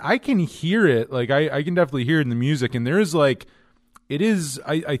 I can hear it. Like I can definitely hear it in the music, and there is like, it is,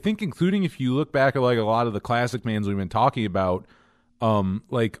 I think, including if you look back at like a lot of the classic bands we've been talking about,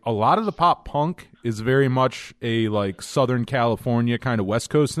 like a lot of the pop punk is very much a like Southern California kind of West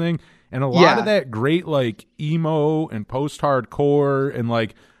Coast thing. And a lot of that great like emo and post-hardcore and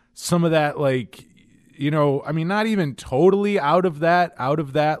like some of that like, you know, I mean, not even totally out of that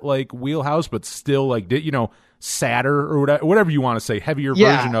like wheelhouse, but still like, you know, sadder or whatever you want to say, heavier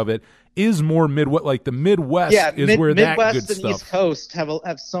version of it. Is more Midwest, like the Midwest is where that good Midwest and stuff. East Coast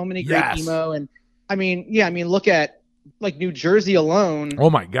have so many great emo, and I mean, look at like New Jersey alone. Oh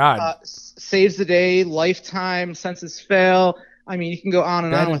my God, Saves the Day, Lifetime, Census Fail. I mean, you can go on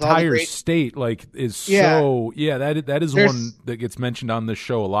and that on with all the entire great... state. Like is so that is one that gets mentioned on this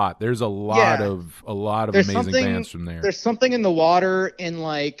show a lot. There's a lot of amazing bands from there. There's something in the water in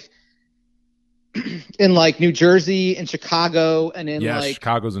like New Jersey and Chicago and in like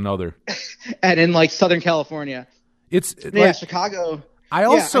Chicago's another and in like Southern California. It's like, Chicago. I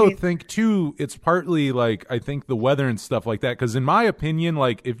also think too, it's partly like, I think the weather and stuff like that. Cause in my opinion,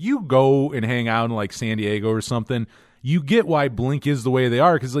 like if you go and hang out in like San Diego or something, you get why Blink is the way they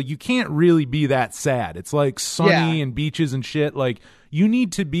are. Cause like you can't really be that sad. It's like sunny and beaches and shit. Like you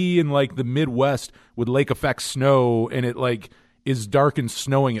need to be in like the Midwest with lake effect snow, and it like is dark and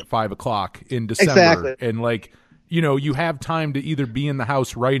snowing at 5 o'clock in December. And like, you know, you have time to either be in the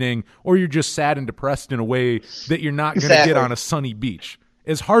house writing, or you're just sad and depressed in a way that you're not going to get on a sunny beach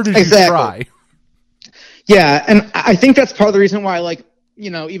as hard as you try. Yeah. And I think that's part of the reason why, like,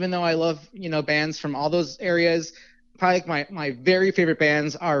 you know, even though I love, you know, bands from all those areas, probably like my very favorite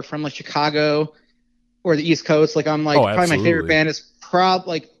bands are from like Chicago or the East Coast. Like I'm like, probably my favorite band is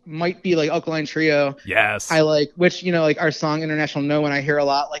might be like Alkaline Trio. Yes. I like, which, you know, like our song International No One I hear a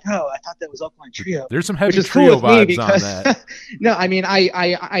lot, like, oh, I thought that was Alkaline Trio. There's some heavy trio vibes on that. No, I mean,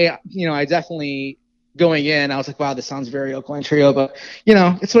 I you know, I definitely, going in, I was like, wow, this sounds very Alkaline Trio, but you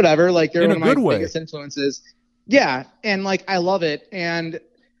know, it's whatever. Like they're one of my biggest influences. Yeah. And like, I love it. And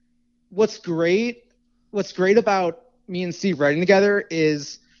what's great about me and Steve writing together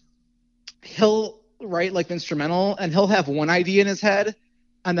is he'll write like the instrumental and he'll have one idea in his head,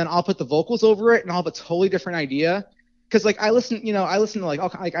 and then I'll put the vocals over it and I'll have a totally different idea. Cause like I listen to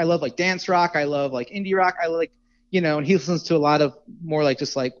like I love like dance rock. I love like indie rock. I like, you know, and he listens to a lot of more like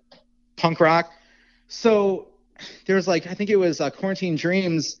just like punk rock. So there was like, I think it was Quarantine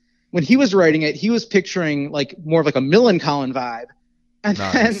Dreams. when he was writing it, he was picturing like more of like a Millencolin vibe. And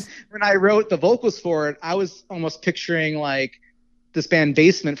then when I wrote the vocals for it, I was almost picturing like this band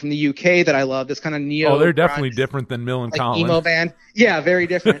Basement from the UK that I love, this kind of neo. Oh, they're definitely different than like emo band. Yeah, very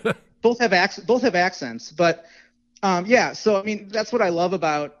different. both have accents, but yeah. So I mean, that's what I love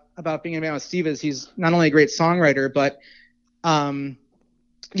about being in a band with Steve is he's not only a great songwriter, but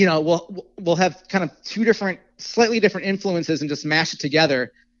you know, we'll have kind of two slightly different influences and just mash it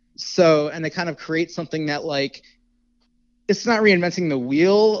together. So, and they kind of create something that like, it's not reinventing the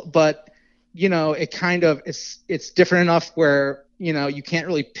wheel, but you know, it kind of, it's different enough where, you know, you can't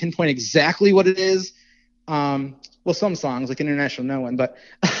really pinpoint exactly what it is. Well, some songs like International No One, but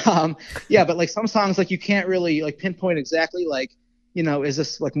yeah, but like some songs, like you can't really like pinpoint exactly like, you know, is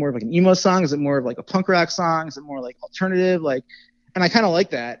this like more of like an emo song? Is it more of like a punk rock song? Is it more like alternative? Like, and I kind of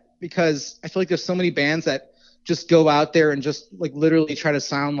like that because I feel like there's so many bands that just go out there and just like literally try to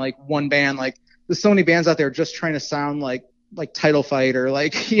sound like one band. Like there's so many bands out there just trying to sound like Title Fight or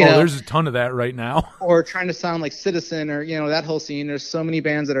like, you know, there's a ton of that right now. Or trying to sound like Citizen or, you know, that whole scene. There's so many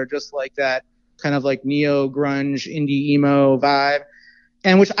bands that are just like that kind of like neo grunge, indie emo vibe.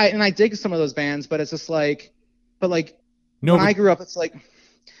 And I dig some of those bands, but it's just like, when I grew up, it's like,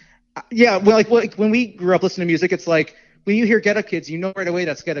 yeah, well, like when we grew up listening to music, it's like when you hear Ghetto Kids, you know right away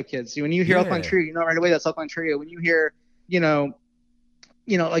that's Ghetto Kids. When you hear Alkaline Trio, you know right away that's Alkaline Trio. When you hear, you know,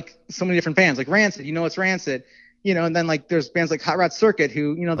 like so many different bands, like Rancid, you know it's Rancid, you know, and then like there's bands like Hot Rod Circuit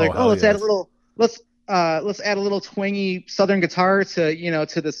who, you know, they're like, let's add a little twangy Southern guitar to, you know,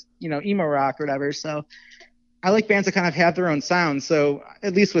 to this, you know, emo rock or whatever. So I like bands that kind of have their own sound. So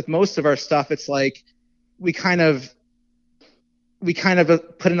at least with most of our stuff, it's like we kind of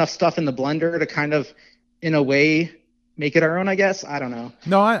put enough stuff in the blender to kind of, in a way, make it our own, I guess. I don't know.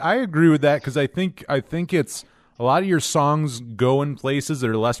 No, I agree with that because I think it's a lot of your songs go in places that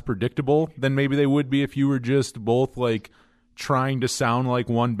are less predictable than maybe they would be if you were just both like trying to sound like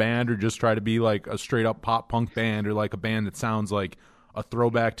one band or just try to be like a straight up pop punk band or like a band that sounds like a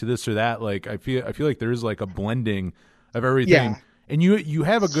throwback to this or that. Like I feel like there's like a blending of everything. Yeah. And you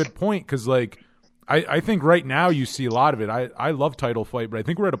have a good point because like I think right now you see a lot of it. I love Title Fight, but I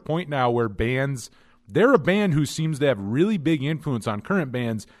think we're at a point now where they're a band who seems to have really big influence on current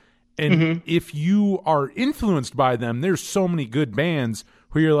bands. And if you are influenced by them, there's so many good bands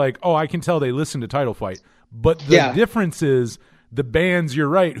where you're like, oh, I can tell they listen to Title Fight. But the difference is the bands, you're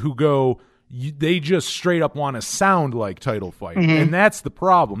right, who go, they just straight up want to sound like Title Fight. And that's the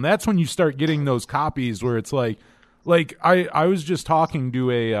problem. That's when you start getting those copies where it's like I was just talking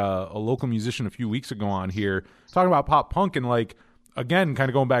to a local musician a few weeks ago on here, talking about pop punk and like, again, kind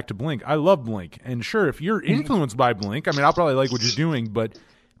of going back to Blink. I love Blink. And sure, if you're influenced by Blink, I mean, I'll probably like what you're doing, but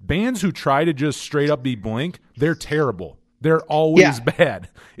bands who try to just straight up be Blink, they're terrible. They're always bad.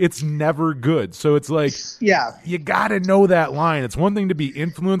 It's never good. So it's like, you got to know that line. It's one thing to be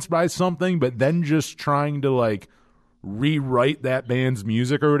influenced by something, but then just trying to like rewrite that band's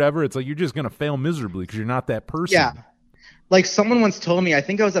music or whatever, it's like you're just going to fail miserably because you're not that person. Yeah. Like someone once told me, I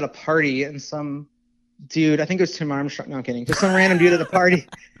think I was at a party and some dude, I think it was Tim Armstrong. No, I'm kidding. Just some random dude at a party.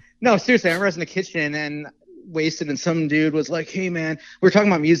 No, seriously, I remember I was in the kitchen and wasted and some dude was like, hey man, we were talking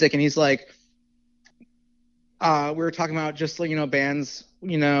about music and he's like, we were talking about just like, you know, bands,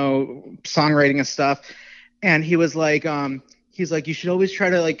 you know, songwriting and stuff. And he was like, you should always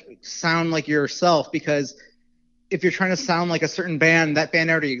try to like sound like yourself because if you're trying to sound like a certain band, that band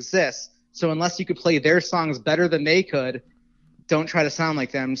already exists. So unless you could play their songs better than they could, don't try to sound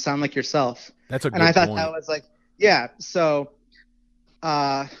like them. Sound like yourself. That's a good point. And I thought point. that was like, yeah. So,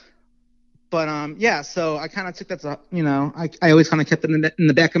 yeah. So I kind of took that to, you know, I always kind of kept it in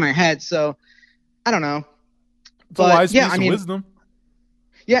the back of my head. So I don't know. It's a wise piece of wisdom.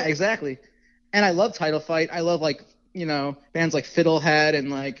 Yeah, exactly. And I love Title Fight. I love like, you know, bands like Fiddlehead and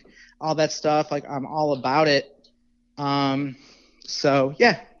like all that stuff. Like I'm all about it. So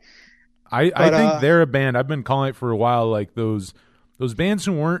yeah. I think they're a band. I've been calling it for a while, like those bands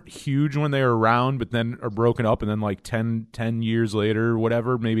who weren't huge when they were around, but then are broken up, and then like 10 years later,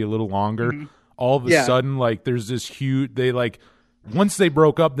 whatever, maybe a little longer, all of a sudden, like there's this huge. They like once they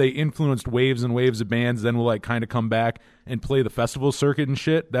broke up, they influenced waves and waves of bands. Then will like kind of come back and play the festival circuit and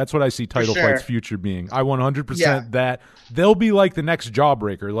shit. That's what I see Title Fight's future being. I 100% that they'll be like the next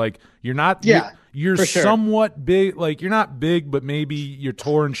Jawbreaker. Like you're not. You're somewhat big, like you're not big, but maybe you're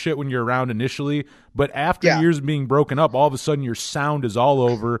touring shit when you're around initially. But after years of being broken up, all of a sudden your sound is all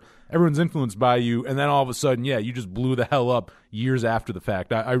over. Everyone's influenced by you, and then all of a sudden, you just blew the hell up years after the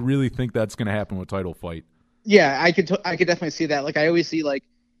fact. I really think that's going to happen with Title Fight. Yeah, I could definitely see that. Like I always see like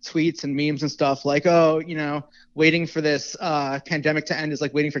tweets and memes and stuff like, oh, waiting for this pandemic to end is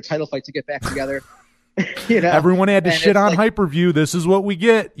like waiting for Title Fight to get back together. Everyone had to shit on Hyperview. This is what we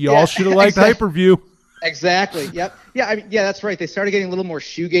get. Y'all should have liked Hyperview. Exactly. Yep. Yeah. That's right. They started getting a little more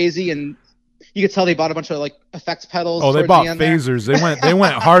shoegazy, and you could tell they bought a bunch of like effects pedals. Oh, they bought phasers. They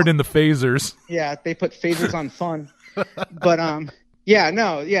went hard in the phasers. Yeah, they put phasers on fun. But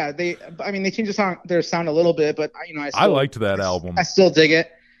they changed their sound a little bit, but I liked that album. I still dig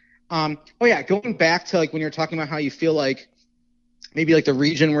it. Going back to like when you're talking about how you feel like maybe like the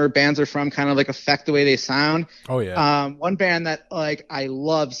region where bands are from kind of like affect the way they sound. Oh yeah. One band that like I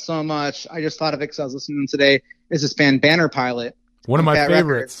love so much, I just thought of it because I was listening to them today, is this band Banner Pilot. One of my favorites.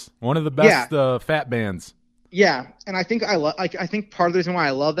 Records. One of the best fat bands. Yeah, and I think I think part of the reason why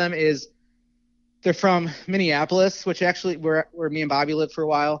I love them is they're from Minneapolis, which actually where me and Bobby lived for a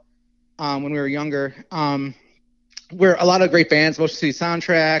while when we were younger. Where a lot of great bands, Motion City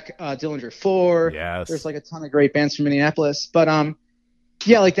Soundtrack, Dillinger 4. Yes. There's like a ton of great bands from Minneapolis. But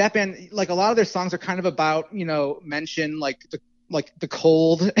like that band, like a lot of their songs are kind of about, mention like the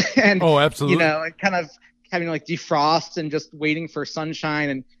cold and absolutely. And kind of having like defrost and just waiting for sunshine.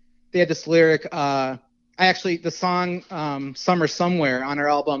 And they had this lyric, the song Summer Somewhere on our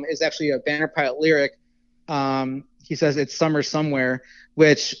album is actually a Banner Pilot lyric. He says it's summer somewhere,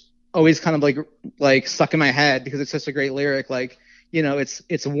 which always kind of like stuck in my head because it's such a great lyric. Like,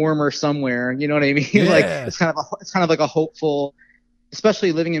 it's warmer somewhere. You know what I mean? Yeah. Like it's kind of like a hopeful,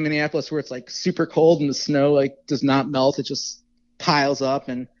 especially living in Minneapolis where it's like super cold and the snow like does not melt. It just piles up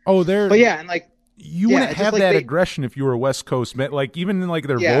and you wouldn't have that aggression if you were a West Coast man. Like even in like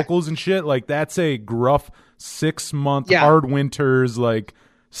their vocals and shit, like that's a gruff 6-month hard winters, like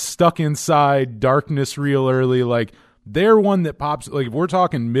stuck inside, darkness real early. Like they're one that pops. Like if we're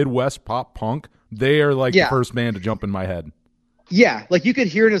talking Midwest pop punk, they are like the first band to jump in my head. Yeah, like you could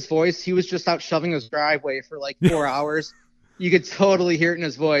hear in his voice. He was just out shoving his driveway for like 4 hours. You could totally hear it in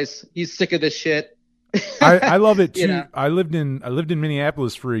his voice. He's sick of this shit. I love it too. I lived in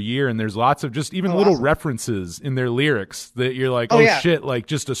Minneapolis for a year, and there's lots of just even little references in their lyrics that you're like, shit, like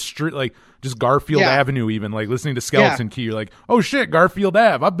just a street, like just Garfield Avenue, even like listening to Skeleton Key, you're like, oh shit, Garfield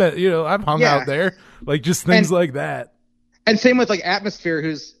Ave. I bet I've hung out there, like just things like that. And same with like Atmosphere,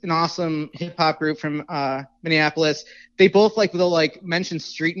 who's an awesome hip hop group from Minneapolis. They both will mention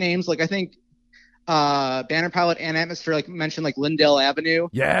street names. Like I think Banner Pilot and Atmosphere like mention like Lindale Avenue.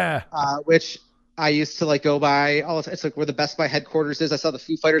 Yeah. Which I used to like go by. It's like where the Best Buy headquarters is. I saw the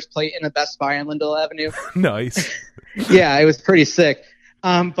Foo Fighters play in a Best Buy on Lindale Avenue. Nice. Yeah, it was pretty sick.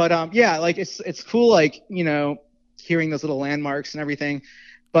 Like it's cool, like hearing those little landmarks and everything.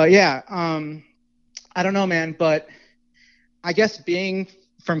 But I don't know, man. But I guess being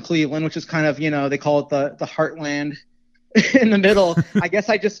from Cleveland, which is kind of they call it the heartland in the middle. I guess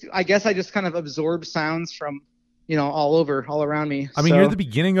I just kind of absorb sounds from all around me. I mean, you're the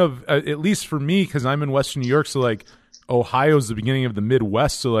beginning of, at least for me, because I'm in Western New York, so like Ohio's the beginning of the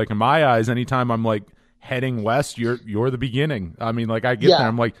Midwest. So like in my eyes, anytime I'm like heading west, you're the beginning. I mean, like I get there,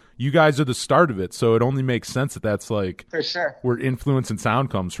 I'm like, you guys are the start of it. So it only makes sense that that's like for sure where influence and sound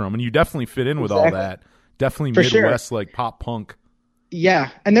comes from, and you definitely fit in with all that. Definitely for Midwest like pop punk. Yeah,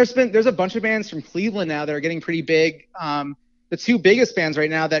 and there's a bunch of bands from Cleveland now that are getting pretty big. The two biggest bands right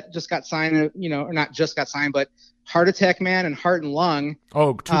now that just got signed, or not just got signed, but Heart Attack Man and Heart and Lung.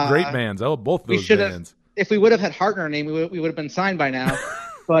 Oh, two great bands. I love both those bands. If we would have had Heart in our name, we would have been signed by now.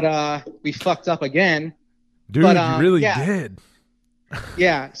 But we fucked up again. Dude, you really did.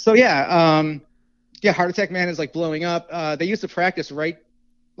 Yeah. So Heart Attack Man is like blowing up. They used to practice right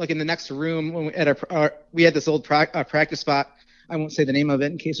like in the next room when we had this old practice spot. I won't say the name of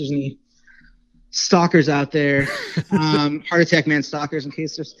it in case there's any stalkers out there. Heart Attack Man stalkers in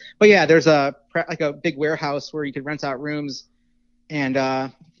case there's. But yeah, there's a big warehouse where you could rent out rooms,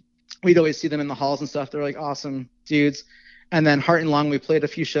 and we'd always see them in the halls and stuff. They're like awesome dudes. And then Heart and Lung we played a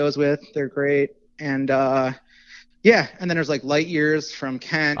few shows with. They're great. And and then there's like Light Years from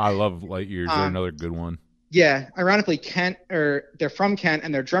Kent. I love Light Years. They're another good one. Yeah, ironically, they're from Kent,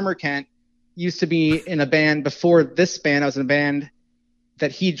 and their drummer Kent used to be in a band before this band. I was in a band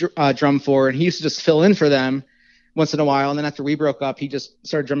that he drummed for, and he used to just fill in for them once in a while. And then after we broke up, he just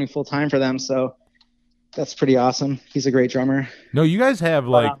started drumming full time for them. So that's pretty awesome. He's a great drummer. No, you guys have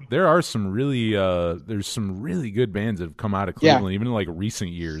there are some really there's some really good bands that have come out of Cleveland, even in like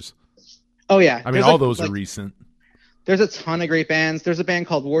recent years. Oh yeah, I mean all those are recent. There's a ton of great bands. There's a band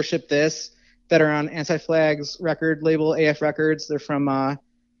called Worship This that are on Anti-Flag's record label, AF Records. They're from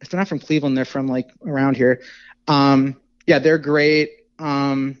if they're not from Cleveland, they're from like around here. They're great.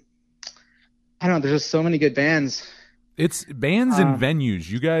 I don't know. There's just so many good bands. It's bands and venues.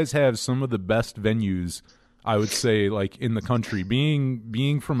 You guys have some of the best venues, I would say, like in the country.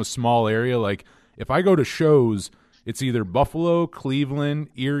 Being from a small area, like if I go to shows, it's either Buffalo, Cleveland,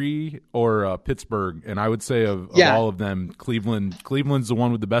 Erie, or Pittsburgh. And I would say of all of them, Cleveland's the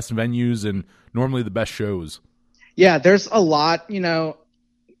one with the best venues and normally the best shows. Yeah, there's a lot,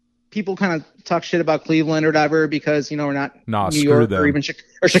 people kind of talk shit about Cleveland or whatever because, we're not New York them. or even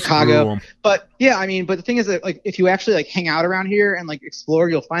Chicago. But yeah, but the thing is that like if you actually like hang out around here and like explore,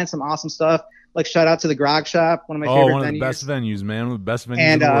 you'll find some awesome stuff. Like shout out to the Grog Shop, one of my favorite venues. One of the best venues, man. One of the best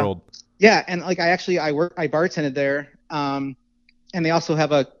venues in the world. Yeah, and like I bartended there. And they also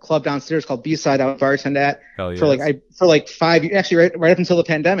have a club downstairs called B-Side I would bartend at for like 5 years, actually right up until the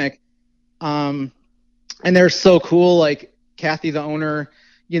pandemic. And they're so cool. Like Kathy, the owner,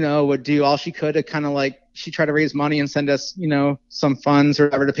 would do all she could to kind of like, she tried to raise money and send us, some funds or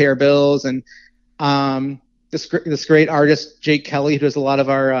whatever to pay our bills. And this great artist, Jake Kelly, who does a lot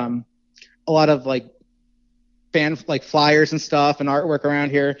of like band like flyers and stuff and artwork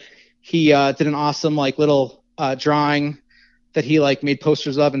around here. He did an awesome like little drawing that he like made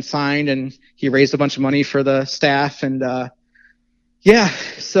posters of and signed, and he raised a bunch of money for the staff. And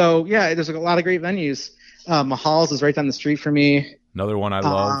there's a lot of great venues. Mahal's is right down the street for me. Another one I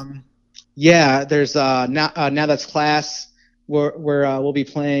love. There's now that's Class where we'll be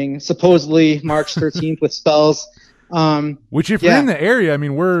playing supposedly March 13th with Spells. Which if you're in the area, I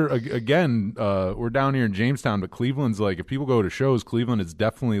mean, we're down here in Jamestown, but Cleveland's like, if people go to shows, Cleveland is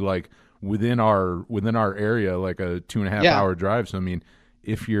definitely like within our area, like a 2.5 hour drive. So I mean,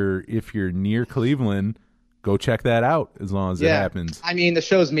 if you're near Cleveland, go check that out as long as it happens. I mean, the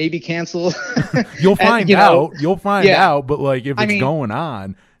shows may be canceled. You'll find out. You'll find out. But like, if it's going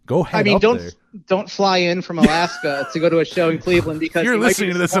on, go head up there. Don't fly in from Alaska to go to a show in Cleveland because you're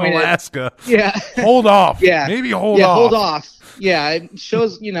listening to this in Alaska. Yeah. Hold off. Yeah. Maybe hold off. Yeah, hold off. Yeah. It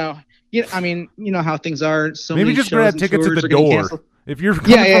shows, I mean, how things are. So maybe just grab tickets at the door. If you're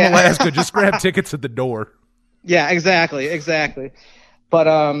coming from Alaska, just grab tickets at the door. Yeah, exactly.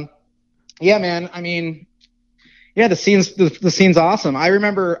 But, yeah, man, I mean, yeah, the scene's awesome. I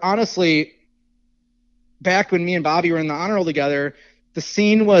remember, honestly, back when me and Bobby were in the honor roll together, the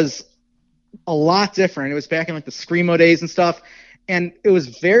scene was a lot different. It was back in like the Screamo days and stuff, and it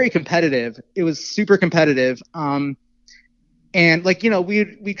was very competitive. It was super competitive. And like,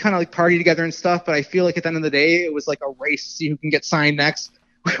 we kind of like party together and stuff, but I feel like at the end of the day, it was like a race to see who can get signed next.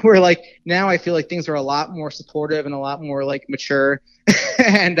 Where like now I feel like things are a lot more supportive and a lot more like mature.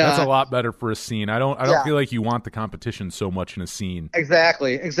 And that's a lot better for a scene. I don't feel like you want the competition so much in a scene.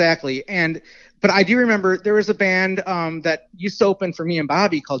 Exactly. But I do remember there was a band that used to open for me and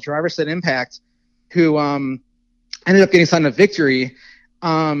Bobby called Driver Side Impact, who ended up getting signed to Victory.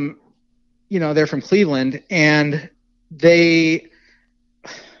 They're from Cleveland, and they,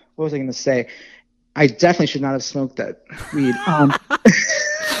 what was I going to say? I definitely should not have smoked that weed.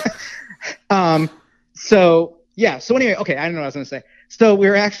 So anyway, okay, I don't know what I was going to say. So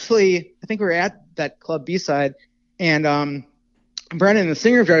I think we were at that club B-Side, and Brennan, the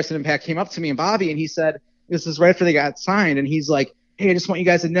singer of Driver Side Impact, came up to me and Bobby, and he said, this is right after they got signed, and he's like, hey, I just want you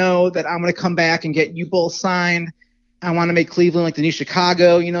guys to know that I'm going to come back and get you both signed. I want to make Cleveland like the new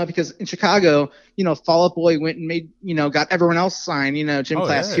Chicago, because in Chicago, Fall Out Boy went and made, got everyone else signed, Gym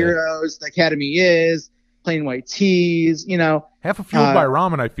Class Heroes, The Academy Is, Plain White Tees, Half of Fueled by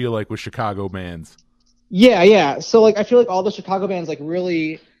Ramen, I feel like, was Chicago bands. Yeah. So like, I feel like all the Chicago bands like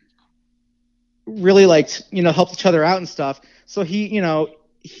really like, helped each other out and stuff. So he's like,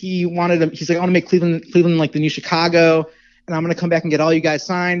 I want to make Cleveland like the new Chicago, and I'm going to come back and get all you guys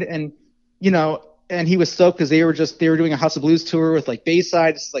signed. And, and he was stoked because they were doing a House of Blues tour with like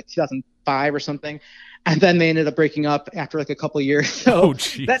Bayside. This is like 2005 or something. And then they ended up breaking up after like a couple of years. So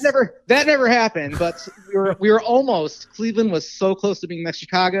that never happened, but we were almost, Cleveland was so close to being next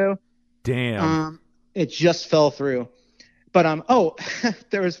Chicago. Damn. It just fell through. But,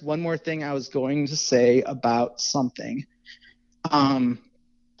 there was one more thing I was going to say about something. What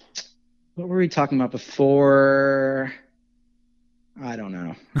were we talking about before? I don't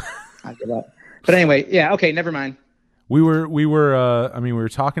know. I give up. But anyway, yeah, okay, never mind. We were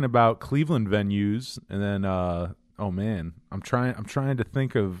talking about Cleveland venues, and then oh man, I'm trying to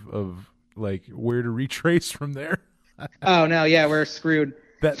think of like where to retrace from there. Oh no, yeah, we're screwed.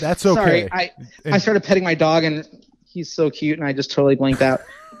 That's okay. Sorry, I started petting my dog, and he's so cute, and I just totally blanked out.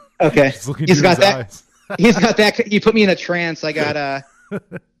 Okay, he's got that. Eyes. He's got that. He put me in a trance. I got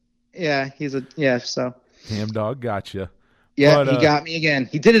yeah. So damn dog, gotcha. Yeah, he got me again.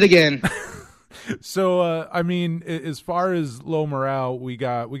 He did it again. So I mean, as far as Low Morale, we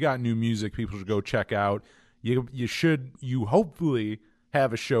got new music people should go check out. you hopefully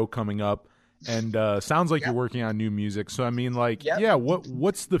have a show coming up, and sounds like you're working on new music. So I mean, like,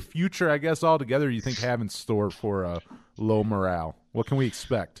 what's the future, I guess, altogether you think have in store for Low Morale? What can we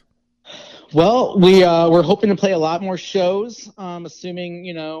expect? Well, we're hoping to play a lot more shows, assuming,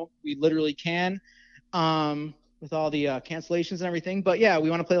 we literally can, with all the cancellations and everything. But yeah, we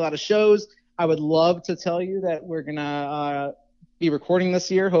want to play a lot of shows. I would love to tell you that we're going to be recording this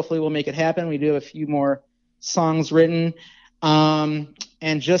year. Hopefully we'll make it happen. We do have a few more songs written. And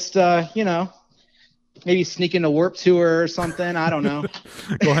just, maybe sneak into Warped Tour or something. I don't know.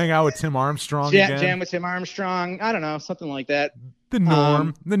 Go hang out with Tim Armstrong again. Jam with Tim Armstrong. I don't know. Something like that. The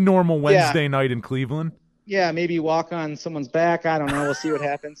normal Wednesday night in Cleveland. Yeah, maybe walk on someone's back. I don't know. We'll see what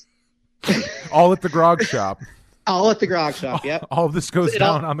happens. All at the Grog Shop. All at the Grog Shop, yep. All of this goes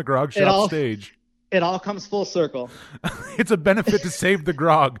down on the Grog Shop stage. It all comes full circle. It's a benefit to save the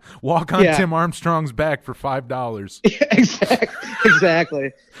grog. Walk on Tim Armstrong's back for $5.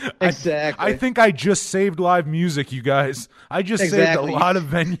 Exactly. I think I just saved live music, you guys. I just saved a lot of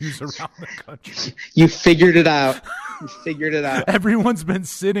venues around the country. You figured it out. Everyone's been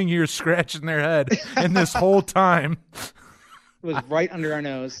sitting here scratching their head, and this whole time it was right under our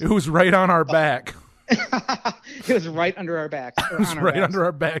nose. It was right on our back. It was right under our backs. It was right under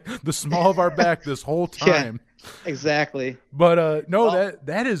our back, the small of our back this whole time. Yeah, exactly. But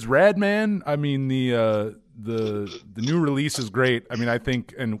that is rad, man. I mean, the new release is great. I mean, I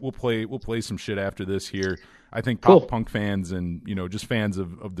think, and we'll play some shit after this here. I think pop punk fans and just fans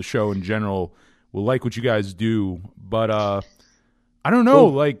of the show in general will like what you guys do. But I don't know,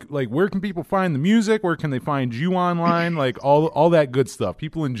 like where can people find the music? Where can they find you online? Like all that good stuff.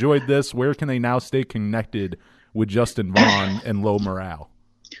 People enjoyed this. Where can they now stay connected with Justin Vaughn and Low Morale?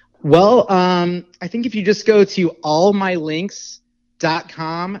 Well, I think if you just go to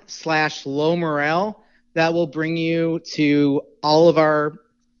allmylinks.com/Low Morale, that will bring you to all of our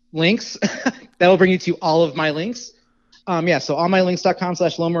links. That will bring you to all of my links. So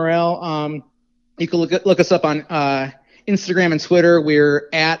allmylinks.com/Low Morale. You can look us up on Instagram and Twitter. We're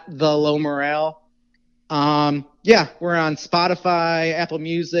at the Low Morale. We're on Spotify, Apple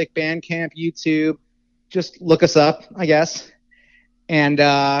Music, Bandcamp, YouTube. Just look us up, I guess. And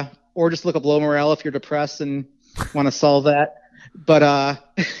or just look up Low Morale if you're depressed and want to solve that. But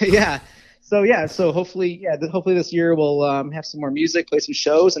So hopefully this year we'll have some more music, play some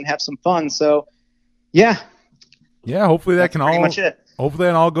shows, and have some fun. So hopefully that can all much it. Hopefully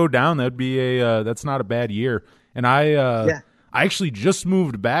that all go down. That'd be that's not a bad year. And I actually just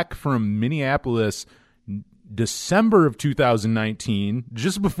moved back from Minneapolis December of 2019,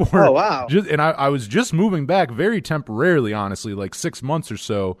 just before. Oh, wow. And I was just moving back very temporarily, honestly, like 6 months or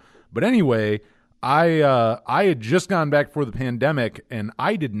so. But anyway, I had just gone back before the pandemic, and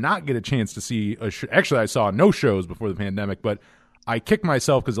I did not get a chance to see actually, I saw no shows before the pandemic, but I kicked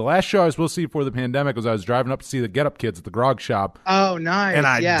myself because the last show I was supposed to see before the pandemic was I was driving up to see the Get Up Kids at the Grog Shop. Oh, nice. And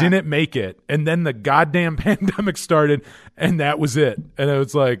I didn't make it. And then the goddamn pandemic started, and that was it. And it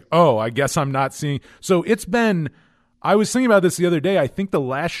was like, oh, I guess I'm not seeing. So it's been, I was thinking about this the other day. I think the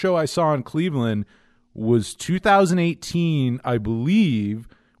last show I saw in Cleveland was 2018, I believe,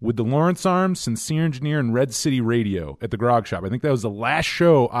 with the Lawrence Arms, Sincere Engineer, and Red City Radio at the Grog Shop. I think that was the last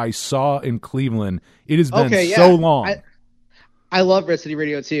show I saw in Cleveland. It has been so long. I love Red City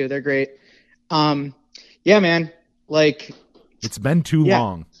Radio too. They're great. Man. Like, it's been too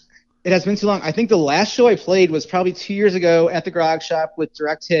long. It has been too long. I think the last show I played was probably 2 years ago at the Grog Shop with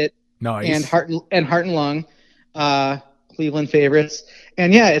Direct Hit and Heart and Lung, Cleveland favorites.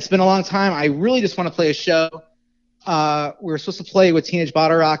 And it's been a long time. I really just want to play a show. We were supposed to play with Teenage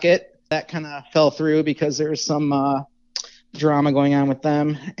Bottle Rocket. That kind of fell through because there was some drama going on with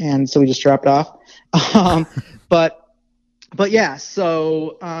them, and so we just dropped off.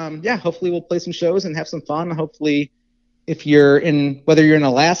 Hopefully we'll play some shows and have some fun. Hopefully, whether you're in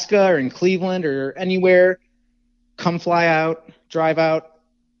Alaska or in Cleveland or anywhere, come fly out, drive out,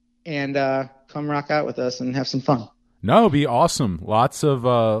 and come rock out with us and have some fun. No, it'd be awesome. Lots of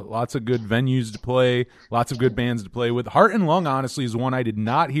good venues to play, lots of good bands to play with. Heart and Lung, honestly, is one I did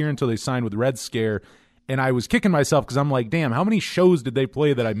not hear until they signed with Red Scare, and I was kicking myself because I'm like, damn, how many shows did they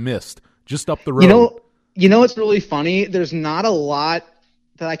play that I missed just up the road? You know what's really funny? There's not a lot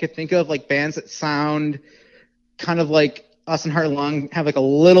that I could think of, like bands that sound kind of like us and Heart and Lung, have like a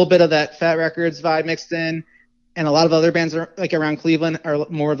little bit of that Fat Records vibe mixed in, and a lot of other bands are like around Cleveland are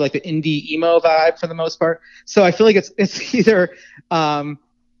more of like the indie emo vibe for the most part. So I feel like it's either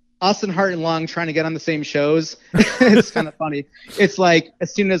us and Heart and Lung trying to get on the same shows. It's kind of funny. It's like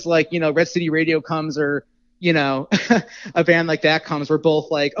as soon as Red City Radio comes or a band like that comes, we're both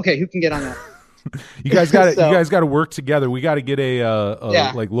like, okay, who can get on that? You guys got to So- you guys got to work together. We got to get a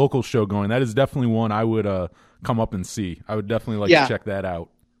Yeah. like local show going. That is definitely one I would come up and see. I would definitely like Yeah. to check that out.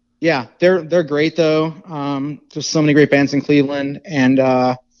 Yeah, they're great though. There's so many great bands in Cleveland and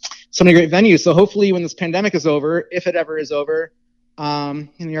so many great venues. So hopefully when this pandemic is over, if it ever is over, and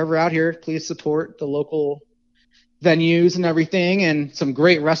you're ever out here, please support the local venues and everything, and some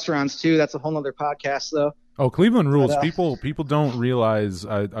great restaurants too. That's a whole nother podcast though. Oh, Cleveland rules. But, People don't realize.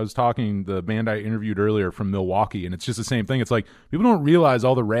 I was talking the band I interviewed earlier from Milwaukee, and it's just the same thing. It's like people don't realize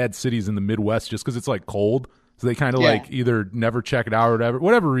all the rad cities in the Midwest just because it's like cold. So they kind of Yeah. like either never check it out or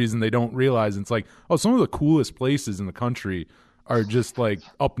whatever reason they don't realize. It's like, oh, some of the coolest places in the country are just like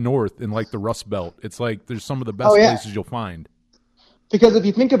up north in like the Rust Belt. It's like there's some of the best Oh, yeah. places you'll find. Because if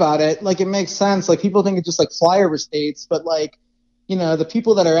you think about it, like it makes sense. Like people think it's just like flyover states, but like, the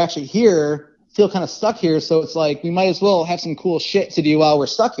people that are actually here feel kind of stuck here. So it's like, we might as well have some cool shit to do while we're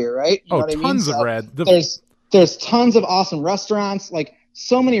stuck here. Right. You know what I mean? Tons of So rad. there's tons of awesome restaurants. Like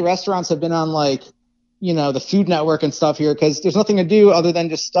so many restaurants have been on like, the Food Network and stuff here. Cause there's nothing to do other than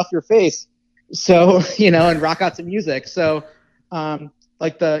just stuff your face. So, and rock out to music. So,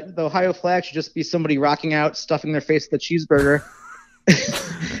 like the Ohio flag should just be somebody rocking out, stuffing their face with a cheeseburger.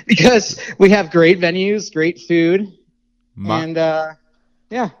 Because we have great venues, great food, and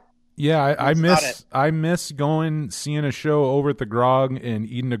yeah. Yeah, I That's I miss seeing a show over at the Grog and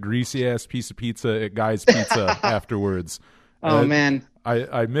eating a greasy ass piece of pizza at Guy's Pizza afterwards. Oh man,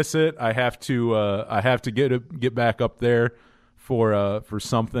 I miss it. I have to get back up there for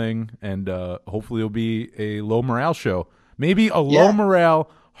something, and hopefully it'll be a low morale show. Maybe a low morale,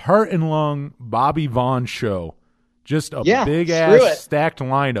 heart and lung Bobby Vaughn show. Just a big ass stacked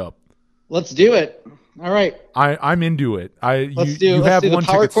lineup. Let's do it. All right. I'm into it. Let's do one the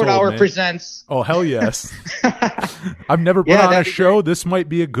Power ticket Chord sold, Hour man. presents. Oh hell yes! I've never put on a that'd be show. great. This might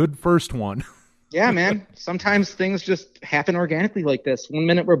be a good first one. Yeah, man. Sometimes things just happen organically like this. 1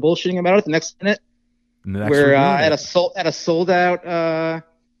 minute we're bullshitting about it. The next minute And the next we're one, at a sold out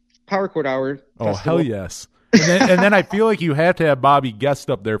Power Chord Hour. oh festival. hell yes! And then I feel like you have to have Bobby guest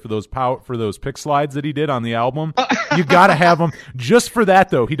up there for those pick slides that he did on the album. You got to have him just for that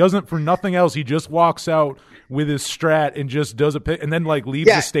though. He doesn't for nothing else. He just walks out with his Strat and just does a pick, and then like leaves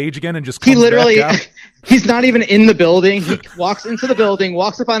the stage again and just comes He literally, back out. he's not even in the building. He walks into the building,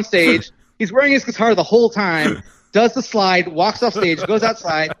 walks up on stage. He's wearing his guitar the whole time, does the slide, walks off stage, goes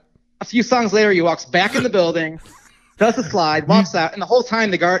outside. A few songs later, he walks back in the building, does the slide, walks out, and the whole time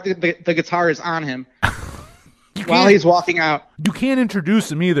the guitar is on him while he's walking out. You can't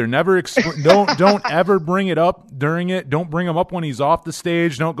introduce him either. Never don't ever bring it up during it. Don't bring him up when he's off the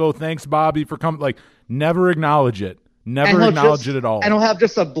stage. Don't go, thanks Bobby for coming. Like never acknowledge it. Never acknowledge it at all. And he'll have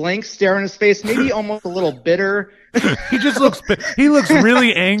just a blank stare on his face, maybe almost a little bitter. He just looks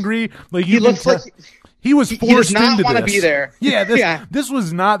really angry. Like He looks like he was forced does not into wanna this. be there. Yeah, this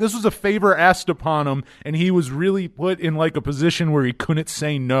was a favor asked upon him, and he was really put in like a position where he couldn't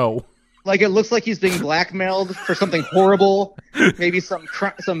say no. Like it looks like he's being blackmailed for something horrible, maybe some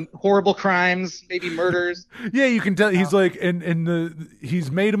horrible crimes, maybe murders. Yeah, you can tell he's like,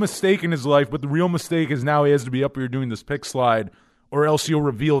 he's made a mistake in his life, but the real mistake is now he has to be up here doing this pick slide, or else he'll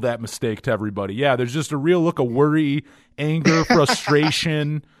reveal that mistake to everybody. Yeah, there's just a real look of worry, anger,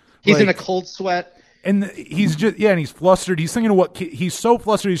 frustration. He's in a cold sweat. And he's just, and he's flustered. He's thinking of what key, he's so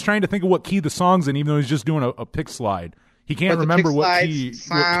flustered. He's trying to think of what key the song's in, even though he's just doing a pick slide. He can't remember what key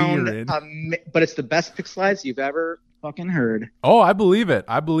you're in. But it's the best pick slides you've ever fucking heard. Oh, I believe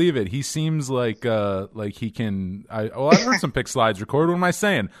it. He seems like he can. I've heard some pick slides record. What am I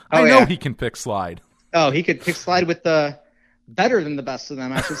saying? I know he can pick slide. Oh, he could pick slide with the better than the best of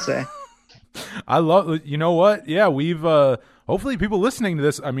them, I should say. I love. You know what? Yeah, we've. Hopefully, people listening to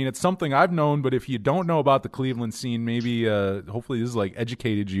this. I mean, it's something I've known, but if you don't know about the Cleveland scene, maybe hopefully this has like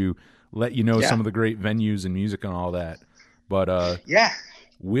educated you, let you know some of the great venues and music and all that. But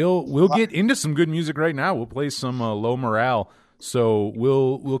we'll get into some good music right now. We'll play some low morale. So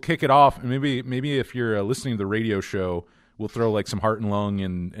we'll kick it off. And maybe if you're listening to the radio show, we'll throw like some Heart and Lung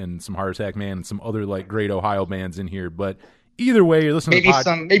and some Heart Attack Man and some other like great Ohio bands in here. But either way, you're listening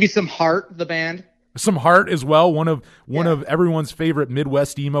to maybe some Heart, the band. Some Heart as well. One of everyone's favorite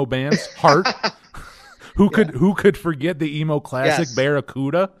Midwest emo bands, Heart. Who could forget the emo classic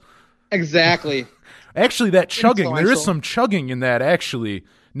Barracuda? Exactly. Actually, that chugging, there is some chugging in that, actually.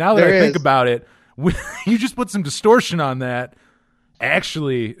 Now that I think about it, you just put some distortion on that.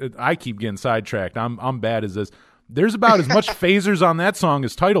 Actually, I keep getting sidetracked. I'm bad as this. There's about as much phasers on that song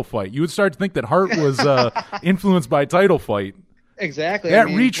as Title Fight. You would start to think that Heart was influenced by Title Fight. Exactly. That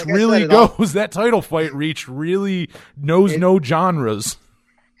reach really goes. That Title Fight reach really knows no genres.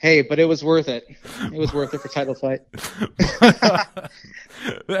 Hey, but it was worth it. It was worth it for title fight.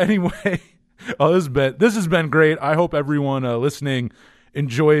 Anyway, this has been great. I hope everyone listening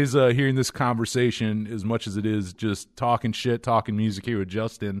enjoys hearing this conversation as much as it is just talking shit, talking music here with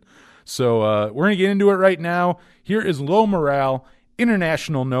Justin. So we're going to get into it right now. Here is Low Morale,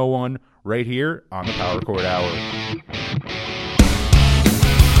 International No One, right here on the Power Chord Hour.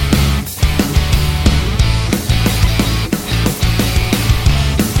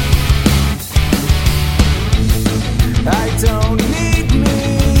 I don't need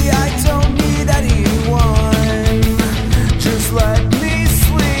me, I don't need anyone. Just let me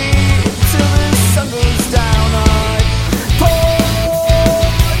sleep till the sun goes down. I pour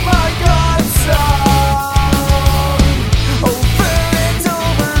my guts out over and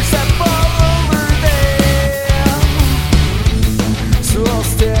over, step all over them.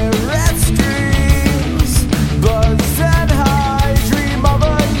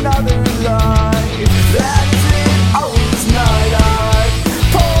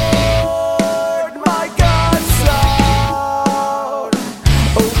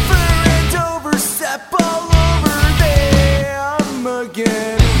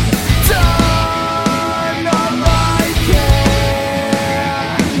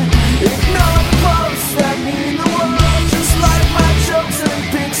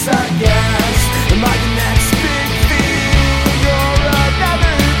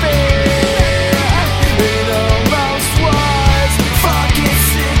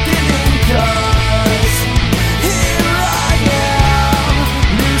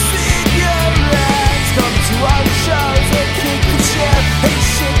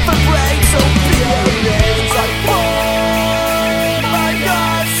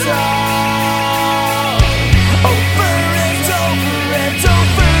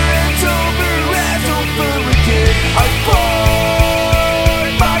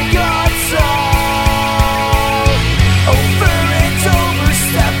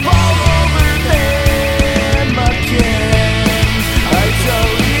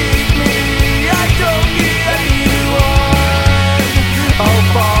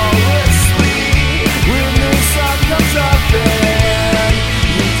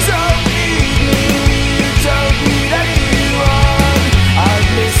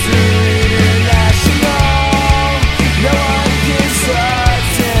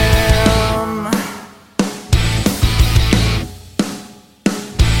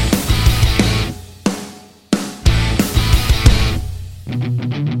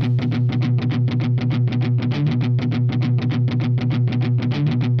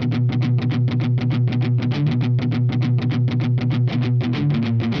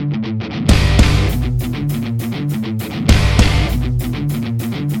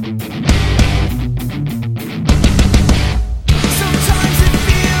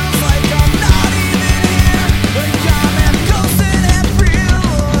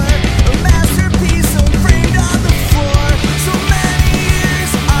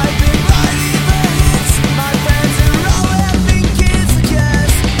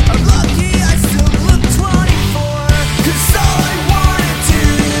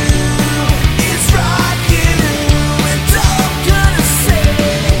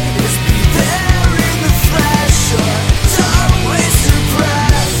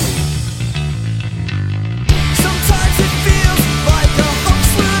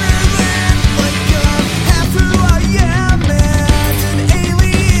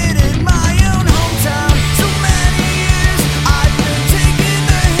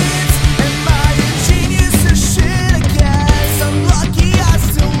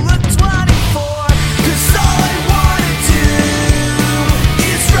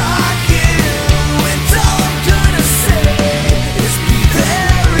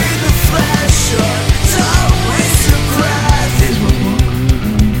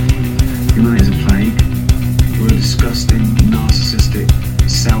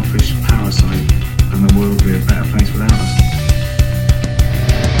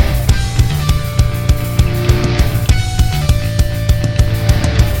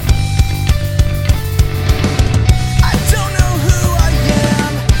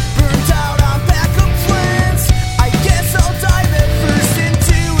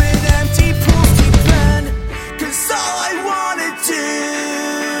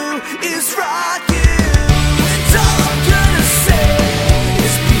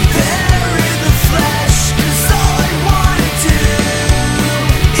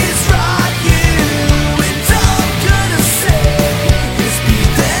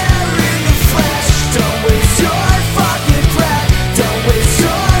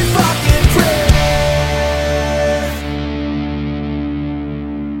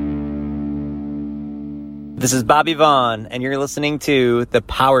 This is Bobby Vaughn, and you're listening to the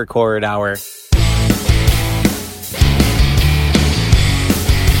Power Chord Hour.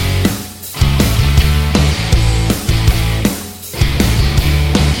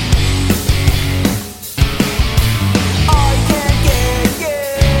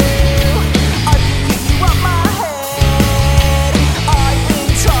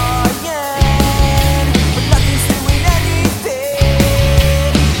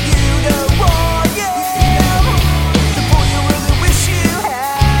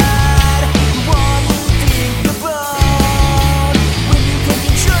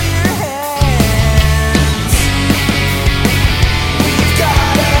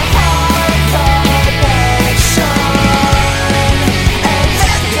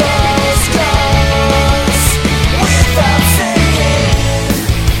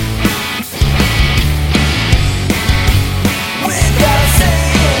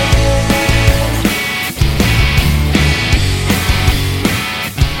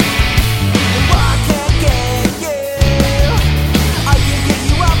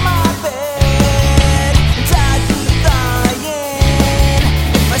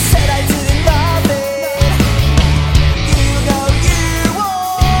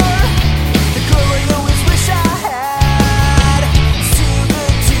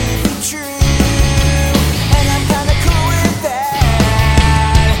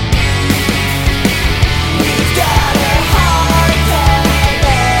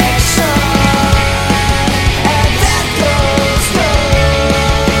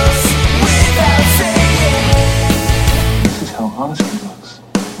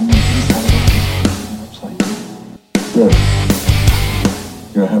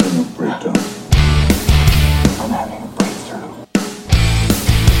 You're having a breakdown. I'm having a breakthrough.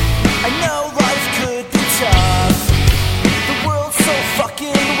 I know life could be tough. The world's so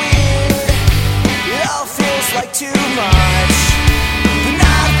fucking weird. It all feels like too much. But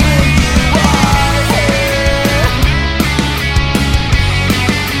not when you are here.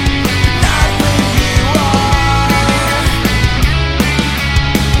 Not when you are.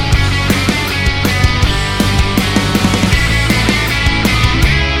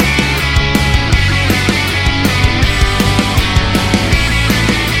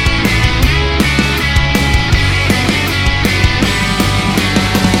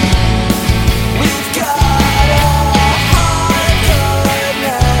 We've got a heart connection,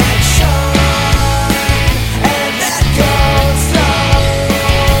 and that goes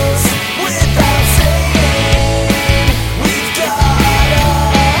without saying. We've got a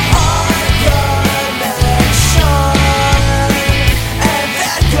heart connection, and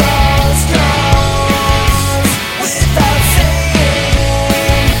that goes without saying.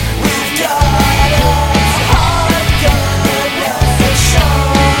 We've got a heart connection,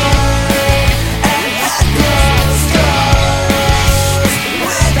 and that goes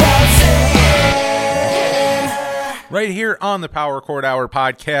without saying. Right here on the Power Chord Hour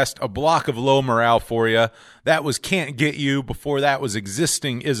podcast, a block of low morale for you. That was Can't Get You. Before that was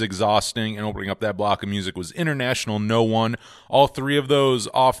Existing is Exhausting. And opening up that block of music was International No One. All three of those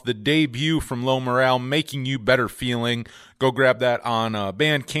off the debut from Low Morale, Making You Better Feeling. Go grab that on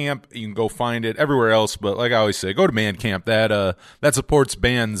Bandcamp. You can go find it everywhere else. But like I always say, go to Bandcamp. That supports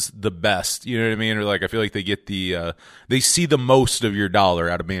bands the best. You know what I mean? Or like I feel like they get they see the most of your dollar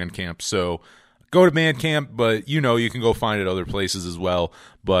out of Bandcamp. So go to Bandcamp, but you can go find it other places as well.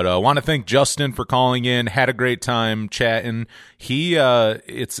 But I want to thank Justin for calling in. Had a great time chatting.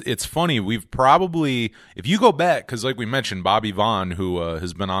 It's funny. We've probably, if you go back, because like we mentioned, Bobby Vaughn, who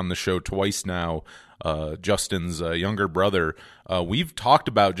has been on the show twice now, Justin's younger brother. We've talked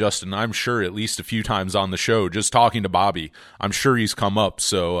about Justin, I'm sure, at least a few times on the show, just talking to Bobby. I'm sure he's come up.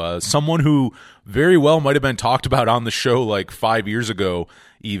 So someone who very well might have been talked about on the show like 5 years ago,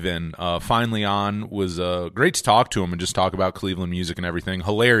 even finally on, was great to talk to him and just talk about Cleveland music and everything.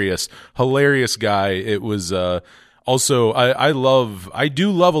 Hilarious guy. It was also I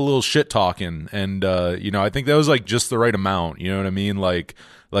do love a little shit talking, and I think that was like just the right amount. You know what I mean? Like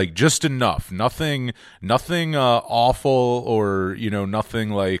just enough. Nothing awful or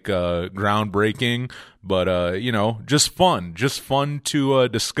nothing like groundbreaking. But just fun to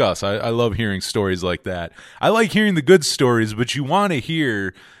discuss. I love hearing stories like that. I like hearing the good stories, but you want to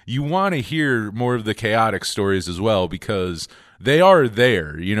hear more of the chaotic stories as well, because they are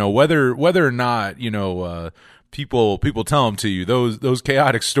there. Whether or not people tell them to you, those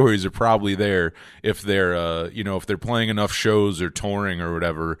chaotic stories are probably there. If they're if they're playing enough shows or touring or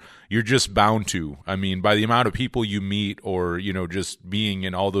whatever, you're just bound to. I mean, by the amount of people you meet, or just being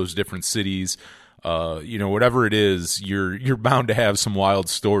in all those different cities. whatever it is, you're bound to have some wild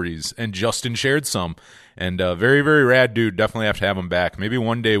stories. And Justin shared some. And very, very rad dude. Definitely have to have him back. Maybe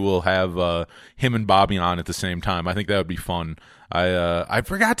one day we'll have him and Bobby on at the same time. I think that would be fun. I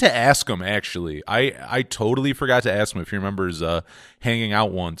forgot to ask him, actually. I totally forgot to ask him if he remembers hanging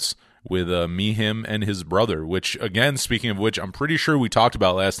out once with me, him, and his brother, which, again, speaking of which, I'm pretty sure we talked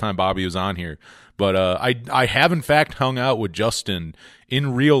about last time Bobby was on here. But I have, in fact, hung out with Justin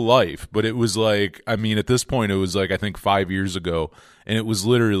in real life. But it was like, I mean, at this point, it was like, I think 5 years ago. And it was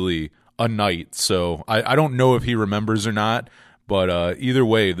literally a night. So I don't know if he remembers or not. But either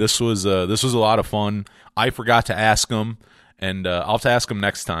way, this was a lot of fun. I forgot to ask him. And I'll have to ask him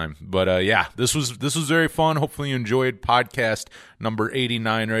next time. But yeah, this was very fun. Hopefully you enjoyed podcast number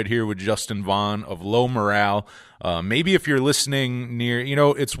 89 right here with Justin Vaughn of Low Morale. Maybe if you're listening near,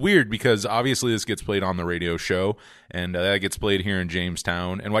 it's weird because obviously this gets played on the radio show, and that gets played here in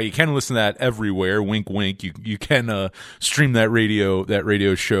Jamestown. And while you can listen to that everywhere, wink, wink, you can stream that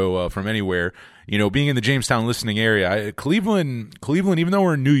radio show from anywhere. Being in the Jamestown listening area, Cleveland, even though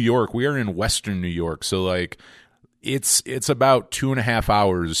we're in New York, we are in Western New York, so like. It's about 2.5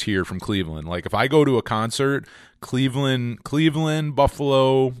 hours here from Cleveland. Like if I go to a concert, Cleveland,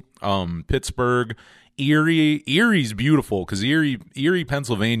 Buffalo, Pittsburgh, Erie's beautiful because Erie,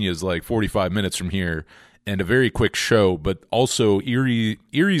 Pennsylvania is like 45 minutes from here and a very quick show. But also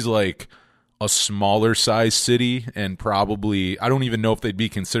Erie's like a smaller size city, and probably I don't even know if they'd be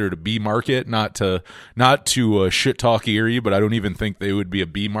considered a B market. Not to shit talk Erie, but I don't even think they would be a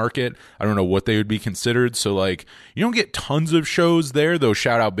B market. I don't know what they would be considered. So like you don't get tons of shows there, though.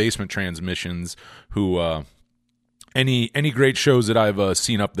 Shout out Basement Transmissions, who any great shows that I've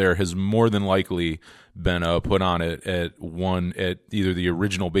seen up there has more than likely been put on at either the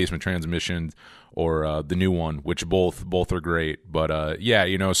original Basement Transmissions or the new one, which both are great. But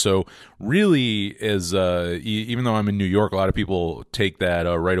yeah, so really is even though I'm in New York, a lot of people take that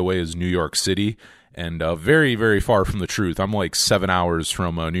right away as New York City, and very, very far from the truth. I'm like 7 hours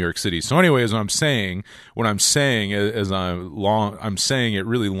from New York City. So anyways, I'm saying I'm saying it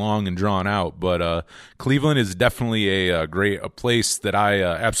really long and drawn out, but Cleveland is definitely a place that I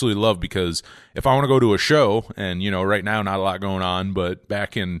absolutely love, because if I want to go to a show, and right now not a lot going on, but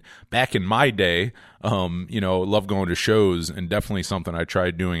back in my day, love going to shows, and definitely something I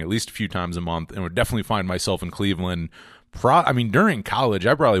tried doing at least a few times a month, and would definitely find myself in Cleveland. During college,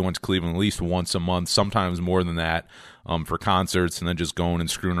 I probably went to Cleveland at least once a month, sometimes more than that, for concerts, and then just going and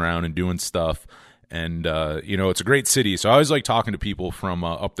screwing around and doing stuff. And, it's a great city. So I always like talking to people from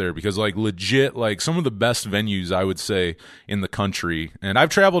up there, because like legit, like some of the best venues I would say in the country. And I've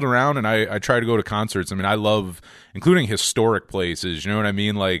traveled around, and I try to go to concerts. I mean, I love including historic places. You know what I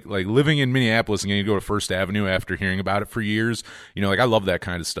mean? Like living in Minneapolis and getting to go to First Avenue after hearing about it for years, I love that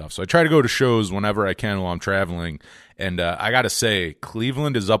kind of stuff. So I try to go to shows whenever I can while I'm traveling. And I got to say,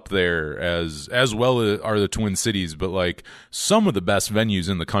 Cleveland is up there as well as are the Twin Cities, but like some of the best venues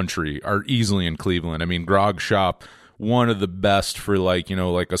in the country are easily in Cleveland. I mean, Grog Shop, one of the best for like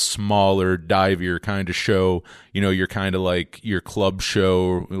a smaller, divier kind of show. You're kind of like your club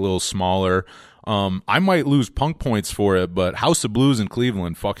show, a little smaller. I might lose punk points for it, but House of Blues in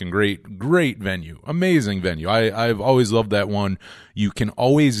Cleveland, fucking great venue, amazing venue. I've always loved that one. You can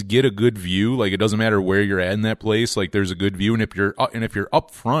always get a good view. Like it doesn't matter where you're at in that place. Like there's a good view, and if you're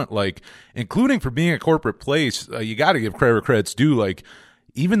up front, like including for being a corporate place, you got to give credit where credit's due. Like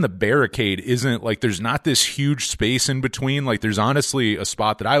even the barricade isn't like there's not this huge space in between. Like there's honestly a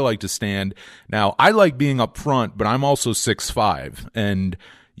spot that I like to stand. Now I like being up front, but I'm also 6'5", and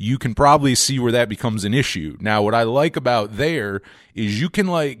you can probably see where that becomes an issue. Now, what I like about there is you can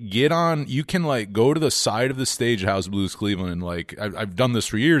go to the side of the stage at House of Blues Cleveland, and like I've done this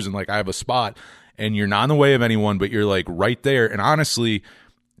for years, and like I have a spot, and you're not in the way of anyone, but you're like right there. And honestly,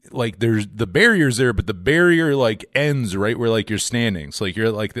 like there's the barrier's there, but the barrier like ends right where like you're standing. So like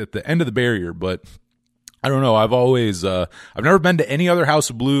you're like at the end of the barrier. But I don't know. I've never been to any other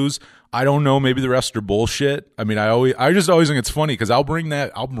House of Blues. I don't know. Maybe the rest are bullshit. I mean, I just always think it's funny because I'll bring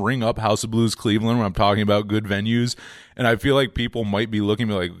up House of Blues Cleveland when I'm talking about good venues, and I feel like people might be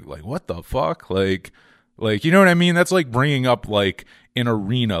looking at me like what the fuck, like you know what I mean? That's like bringing up like an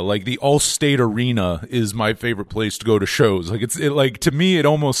arena, like the Allstate Arena is my favorite place to go to shows. Like like to me, it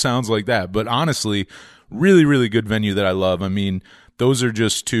almost sounds like that, but honestly, really, really good venue that I love. I mean, those are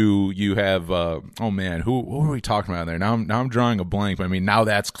just two. You have, oh man, what were we talking about there? Now I'm drawing a blank. I mean, Now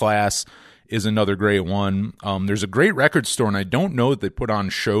That's Class is another great one. There's a great record store, and I don't know that they put on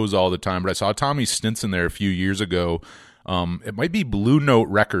shows all the time, but I saw Tommy Stinson there a few years ago. It might be Blue Note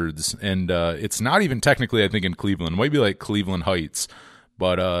Records, and it's not even technically, I think, in Cleveland. It might be like Cleveland Heights.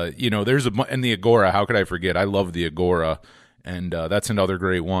 But there's and the Agora. How could I forget? I love the Agora. And that's another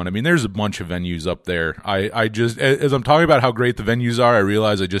great one. I mean, there's a bunch of venues up there. I just, as I'm talking about how great the venues are, I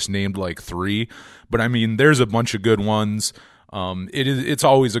realize I just named like 3. But I mean, there's a bunch of good ones. It's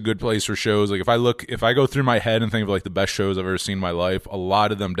always a good place for shows. Like if I go through my head and think of like the best shows I've ever seen in my life, a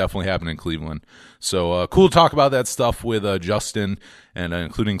lot of them definitely happen in Cleveland. So cool to talk about that stuff with Justin, and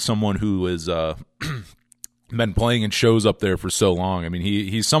including someone who is been playing in shows up there for so long. I mean,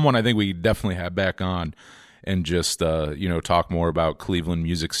 he's someone I think we definitely have back on, and just talk more about Cleveland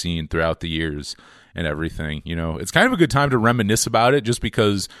music scene throughout the years and everything. It's kind of a good time to reminisce about it, just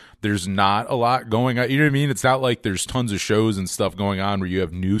because there's not a lot going on. You know what I mean? It's not like there's tons of shows and stuff going on where you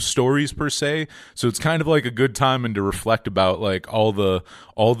have news stories per se. So it's kind of like a good time and to reflect about like all the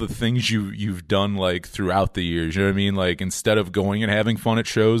things you've done like throughout the years. You know what I mean? Like, instead of going and having fun at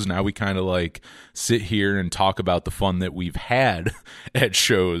shows, now we kind of like sit here and talk about the fun that we've had at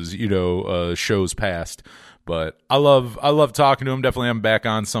shows, shows past. But I love talking to him. Definitely I'm back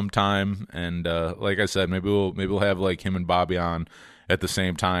on sometime, and like I said, maybe we'll have like him and Bobby on at the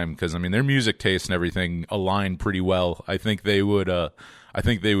same time, because I mean their music taste and everything align pretty well. I think they would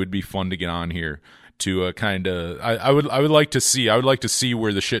be fun to get on here to kind of. I would like to see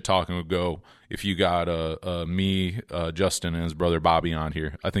where the shit talking would go if you got me, Justin, and his brother Bobby on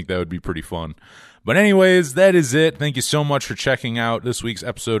here. I think that would be pretty fun. But anyways, that is it. Thank you so much for checking out this week's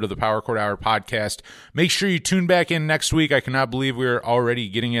episode of the Power Chord Hour podcast. Make sure you tune back in next week. I cannot believe we're already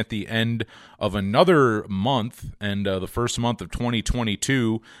getting at the end of another month, and the first month of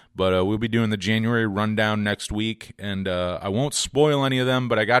 2022. But we'll be doing the January rundown next week, and I won't spoil any of them,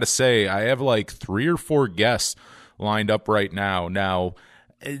 but I got to say, I have like 3 or 4 guests lined up right now. Now,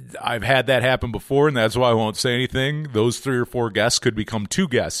 I've had that happen before, and that's why I won't say anything. Those 3 or 4 guests could become 2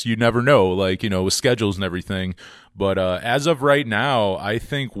 guests. You never know, like, with schedules and everything. But as of right now, I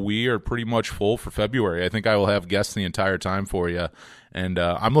think we are pretty much full for February. I think I will have guests the entire time for you, and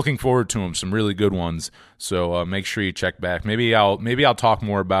I'm looking forward to them. Some really good ones. So make sure you check back. Maybe I'll talk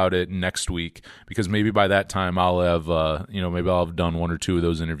more about it next week, because maybe by that time I'll have maybe I'll have done 1 or 2 of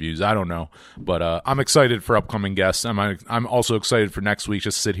those interviews. I don't know, but I'm excited for upcoming guests. I'm also excited for next week.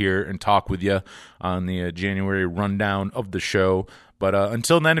 Just sit here and talk with you on the January rundown of the show. But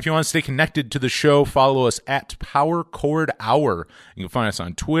until then, if you want to stay connected to the show, follow us at Power Chord Hour. You can find us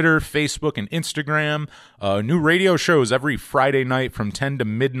on Twitter, Facebook, and Instagram. New radio shows every Friday night from 10 to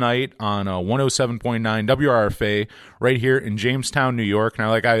midnight on 107.9 WRFA right here in Jamestown, New York.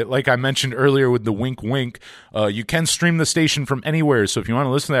 Now, like I mentioned earlier with the wink wink, you can stream the station from anywhere. So if you want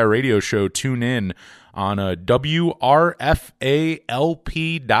to listen to that radio show, tune in on WRFALP.com,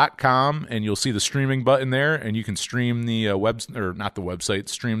 and you'll see the streaming button there, and you can stream the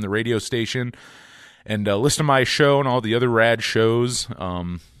stream the radio station, and listen to my show and all the other rad shows.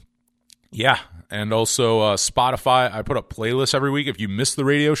 And also Spotify. I put up playlists every week. If you miss the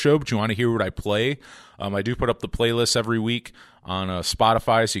radio show but you want to hear what I play, I do put up the playlists every week on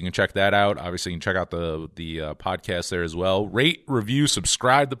Spotify, so you can check that out. Obviously, you can check out the podcast there as well. Rate, review,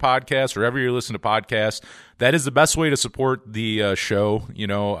 subscribe to the podcast, wherever you listen to podcasts. That is the best way to support the show.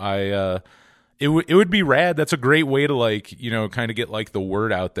 It would be rad. That's a great way to kind of get like the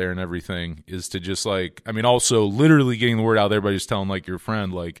word out there and everything, is to just also literally getting the word out there by just telling like your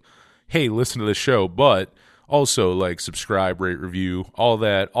friend, like, hey, listen to this show, but also like subscribe, rate, review, all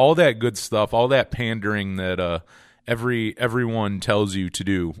that good stuff, all that pandering that everyone tells you to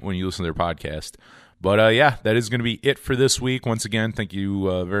do when you listen to their podcast. But that is going to be it for this week. Once again, thank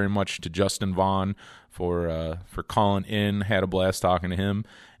you very much to Justin Vaughn for calling in. Had a blast talking to him.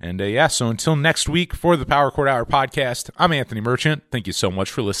 And so until next week for the Power Chord Hour podcast, I'm Anthony Merchant. Thank you so much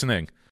for listening.